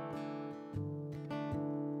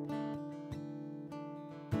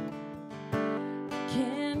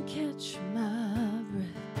 Can't catch my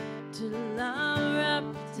breath till I'm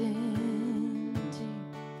wrapped in you.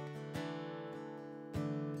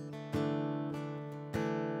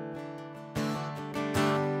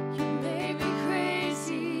 You make me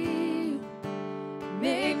crazy.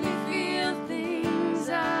 Make me feel things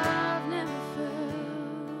I've never felt.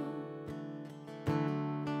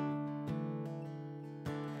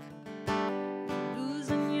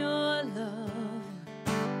 Losing your love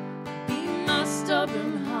be my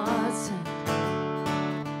stubborn heart set.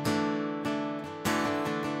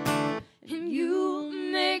 And you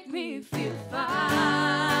make me feel fire.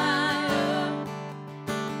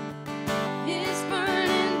 It's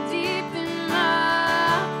burning deep in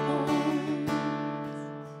my bones.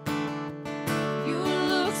 Your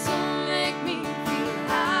looks will make me feel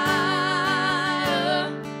higher.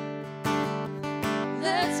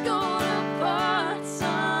 Let's go to parts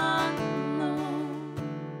unknown.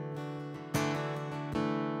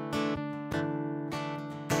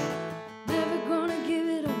 Never gonna give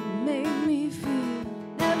it up, make me feel.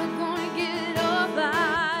 Never gonna give it up,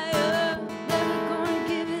 fire. Never gonna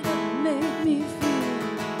give it up, make me feel.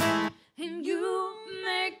 And you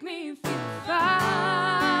make me feel fire.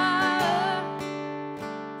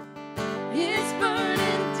 It's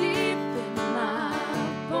burning deep in my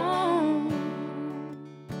bones.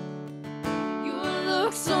 Your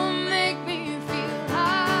looks will make me feel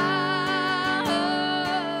higher.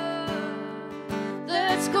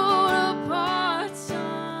 Let's go to parts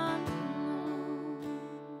unknown.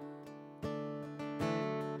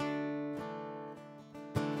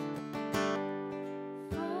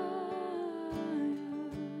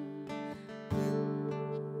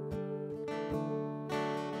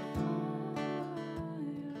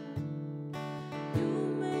 You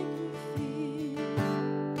make me feel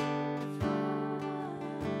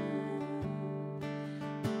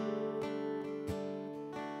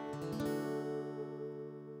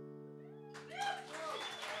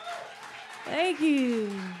Thank you.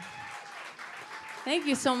 Thank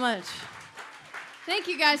you so much. Thank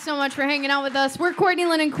you guys so much for hanging out with us. We're Courtney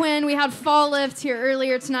Lynn Quinn. We had FallLift here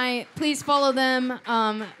earlier tonight. Please follow them.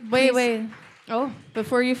 Wait. Oh,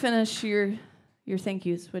 Before you finish your thank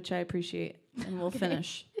yous, which I appreciate, and we'll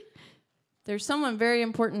finish. There's someone very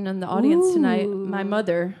important in the audience tonight. My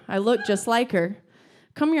mother. I look just like her.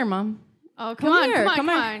 Come here, Mom. Oh, Come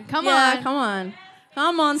on. Come on.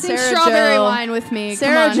 Come on, Sing Sarah Strawberry Jo. Wine with me.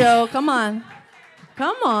 Sarah come on. Jo, come on.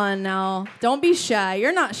 Come on now. Don't be shy.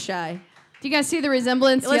 You're not shy. Do you guys see the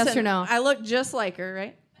resemblance? Listen, yes or no? I look just like her,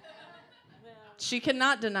 right? She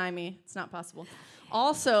cannot deny me. It's not possible.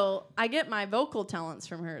 Also, I get my vocal talents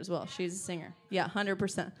from her as well. She's a singer. Yeah,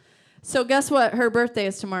 100%. So guess what? Her birthday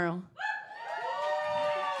is tomorrow.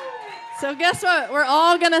 So guess what? We're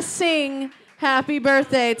all going to sing happy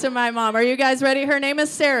birthday to my mom. Are you guys ready? Her name is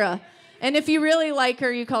Sarah. And if you really like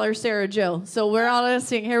her, you call her Sarah Jo. So we're all going to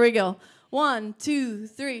sing. Here we go. 1, 2,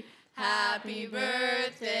 3. Happy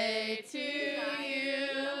birthday to you.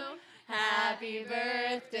 Happy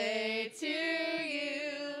birthday to you.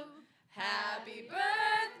 Happy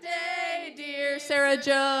birthday, dear Sarah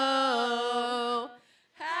Jo.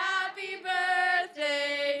 Happy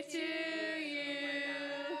birthday to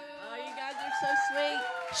you. Oh, you guys are so sweet.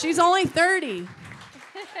 She's only 30.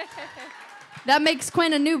 That makes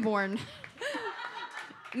Quinn a newborn.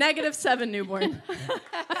 -7 newborn.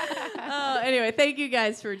 Anyway, thank you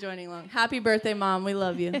guys for joining along. Happy birthday, Mom. We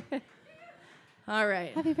love you. All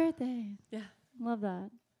right. Happy birthday. Yeah. Love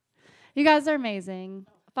that. You guys are amazing.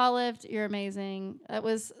 FallLift, you're amazing. It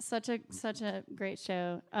was such a great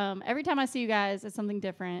show. Every time I see you guys, it's something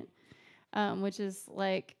different, which is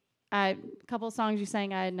like a couple of songs you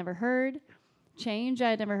sang I had never heard. Change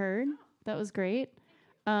I had never heard. That was great.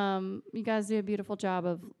 You guys do a beautiful job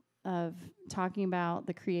of talking about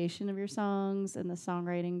the creation of your songs and the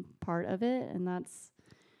songwriting part of it, and that's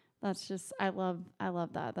just I love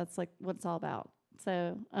that. That's like what it's all about.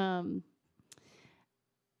 So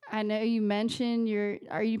I know you mentioned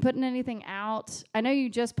are you putting anything out? I know you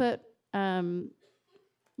just put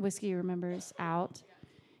Whiskey Remembers out.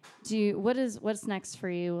 What's next for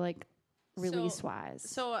you, like release wise?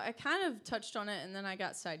 So I kind of touched on it and then I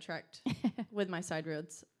got sidetracked with my Side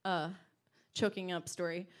Roads choking up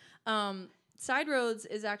story. Side Roads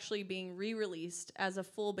is actually being re-released as a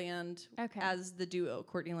full band as the duo,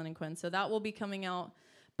 Courtney Lynn and Quinn. So that will be coming out.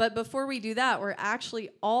 But before we do that, we're actually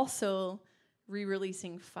also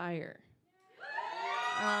re-releasing Fire.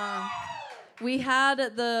 We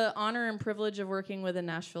had the honor and privilege of working with a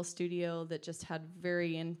Nashville studio that just had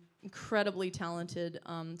very incredibly talented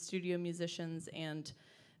studio musicians and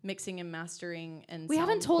mixing and mastering and We sound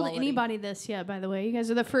haven't told quality. anybody this yet, by the way. You guys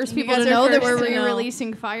are the first You people guys to are know that first we're to know.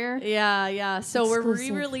 re-releasing Fire. Yeah. So we're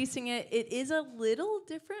Exclusive. re-releasing it. It is a little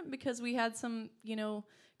different because we had some,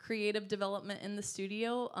 creative development in the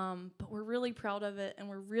studio, but we're really proud of it and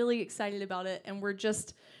we're really excited about it and we're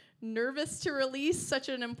just nervous to release such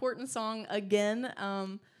an important song again.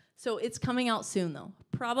 So it's coming out soon though,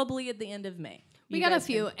 probably at the end of May. We You got a guys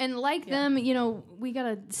few. can- And like them, we got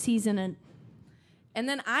to season it. And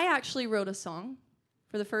then I actually wrote a song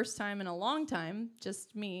for the first time in a long time,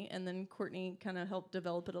 just me, and then Courtney kind of helped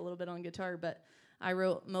develop it a little bit on guitar, but I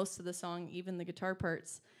wrote most of the song, even the guitar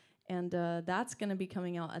parts, and that's going to be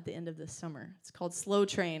coming out at the end of this summer. It's called Slow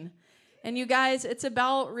Train. And you guys, it's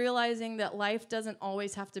about realizing that life doesn't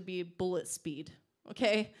always have to be bullet speed,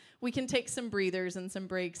 okay? We can take some breathers and some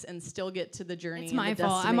breaks and still get to the journey. It's and my the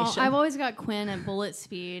fault. destination. I've always got Quinn at bullet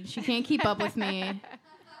speed. She can't keep up with me.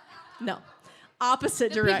 No. Opposite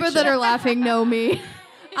The direction. people that are laughing know me.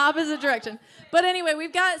 Opposite direction. But anyway,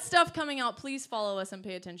 we've got stuff coming out. Please follow us and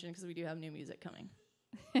pay attention because we do have new music coming.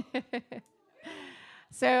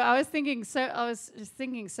 So I was just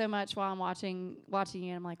thinking so much while I'm watching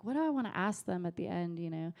you. I'm like, what do I want to ask them at the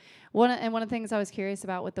end? One of the things I was curious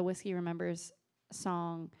about with the Whiskey Remembers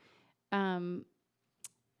song, the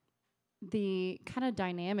kind of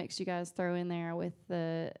dynamics you guys throw in there with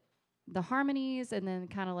the harmonies and then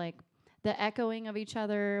kind of like the echoing of each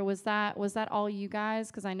other. Was that all you guys?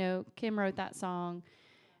 Because I know Kim wrote that song,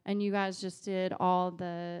 and you guys just did all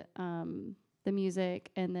the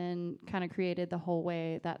music and then kind of created the whole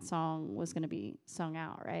way that song was going to be sung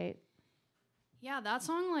out, right? Yeah, that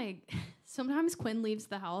song, like, sometimes Quinn leaves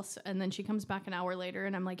the house and then she comes back an hour later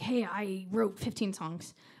and I'm like, hey, I wrote 15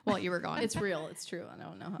 songs while you were gone. It's real. It's true. I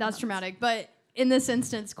don't know how That's dramatic. But in this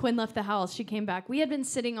instance, Quinn left the house. She came back. We had been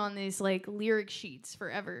sitting on these, like, lyric sheets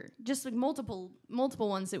forever. Just, like, multiple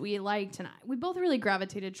ones that we liked. And we both really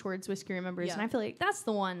gravitated towards Whiskey Remembers. Yeah. And I feel like that's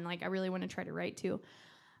the one, like, I really want to try to write to.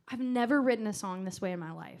 I've never written a song this way in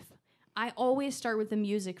my life. I always start with the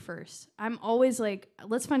music first. I'm always like,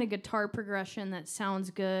 let's find a guitar progression that sounds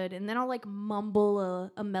good, and then I'll like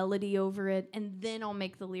mumble a melody over it, and then I'll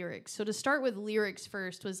make the lyrics. So to start with lyrics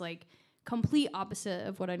first was like complete opposite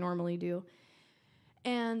of what I normally do.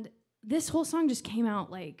 And this whole song just came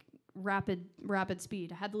out like rapid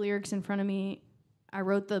speed. I had the lyrics in front of me. I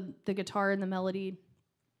wrote the guitar and the melody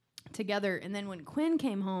together, and then when Quinn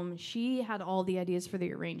came home, she had all the ideas for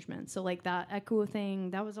the arrangement. So like that echo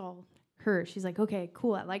thing, that was all her. She's like, okay,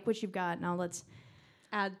 cool, I like what you've got. Now let's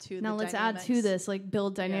add to this, like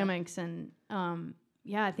build dynamics. And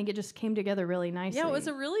yeah, I think it just came together really nicely. Yeah, it was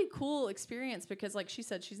a really cool experience because, like she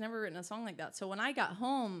said, she's never written a song like that. So when I got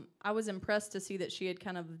home, I was impressed to see that she had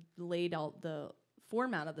kind of laid out the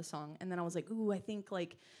format of the song. And then I was like, ooh, I think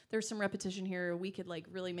like there's some repetition here. We could like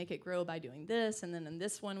really make it grow by doing this. And then in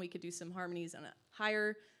this one, we could do some harmonies on a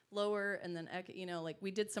higher, lower, and then, you know, like we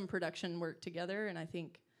did some production work together. And I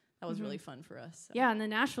think that was really fun for us. So. Yeah, in the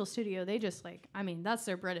Nashville studio, they just like, I mean, that's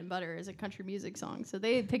their bread and butter is a country music song. So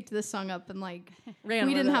they picked this song up and like, we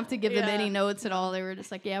didn't have to give them any notes at all. They were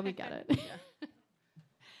just like, yeah, we got it.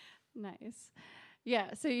 Nice.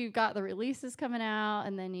 Yeah, so you've got the releases coming out,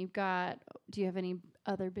 and then you've got, do you have any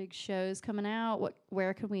other big shows coming out?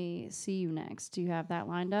 Where can we see you next? Do you have that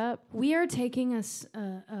lined up? We are taking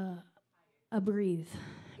a breathe.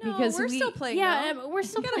 No, because we're still playing. Yeah, though. we're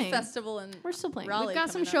still playing. Got a festival and we're still playing. Raleigh We've got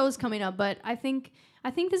some coming shows coming up, but I think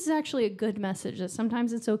this is actually a good message that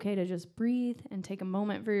sometimes it's okay to just breathe and take a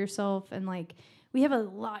moment for yourself. And like we have a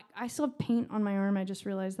lot. I still have paint on my arm. I just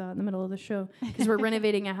realized that in the middle of the show because we're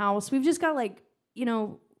renovating a house. We've just got like, you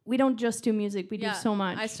know, we don't just do music. We do so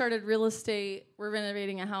much. I started real estate. We're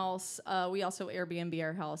renovating a house. We also Airbnb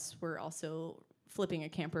our house. We're also flipping a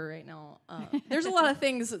camper right now. There's a lot of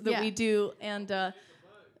things that we do, and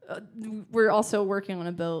we're also working on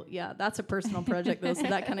a boat. Yeah, that's a personal project, though, so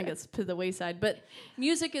that kind of gets to the wayside. But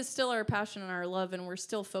music is still our passion and our love, and we're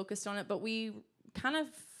still focused on it. But we kind of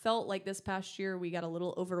felt like this past year we got a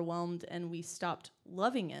little overwhelmed, and we stopped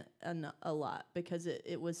loving it a lot because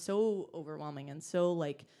it was so overwhelming and so,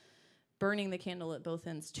 like, burning the candle at both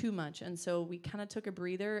ends too much. And so we kind of took a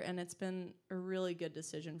breather, and it's been a really good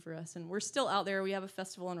decision for us. And we're still out there. We have a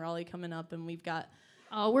festival in Raleigh coming up, and we've got...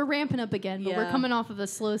 we're ramping up again, but we're coming off of a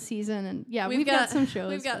slow season, and we've got some shows.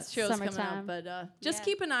 We've got shows coming up, but just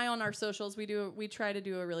keep an eye on our socials. We try to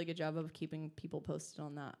do a really good job of keeping people posted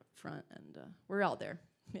on that front, and we're out there.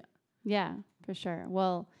 Yeah, for sure.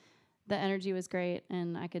 Well, the energy was great,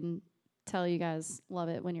 and I can tell you guys love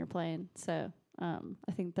it when you're playing. So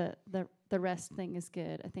I think that the rest thing is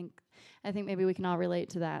good. I think maybe we can all relate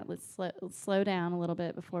to that. Let's slow down a little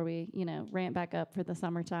bit before we ramp back up for the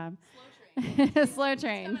summertime. Slow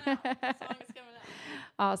train. Song is coming out.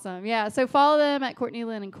 Awesome. Yeah. So follow them at Courtney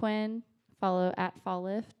Lynn and Quinn. Follow at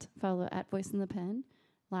FallLift. Follow at Voice in the Pen.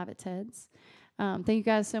 Live at Ted's. Thank you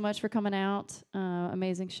guys so much for coming out.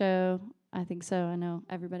 Amazing show. I think so. I know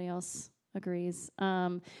everybody else agrees.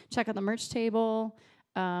 Check out the merch table.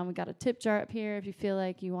 We got a tip jar up here if you feel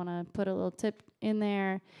like you want to put a little tip in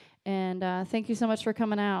there. And thank you so much for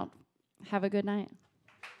coming out. Have a good night.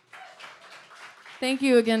 Thank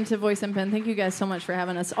you again to Voice and Pen. Thank you guys so much for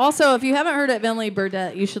having us. Also, if you haven't heard of Emily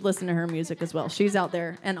Burdett, you should listen to her music as well. She's out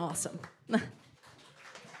there and awesome.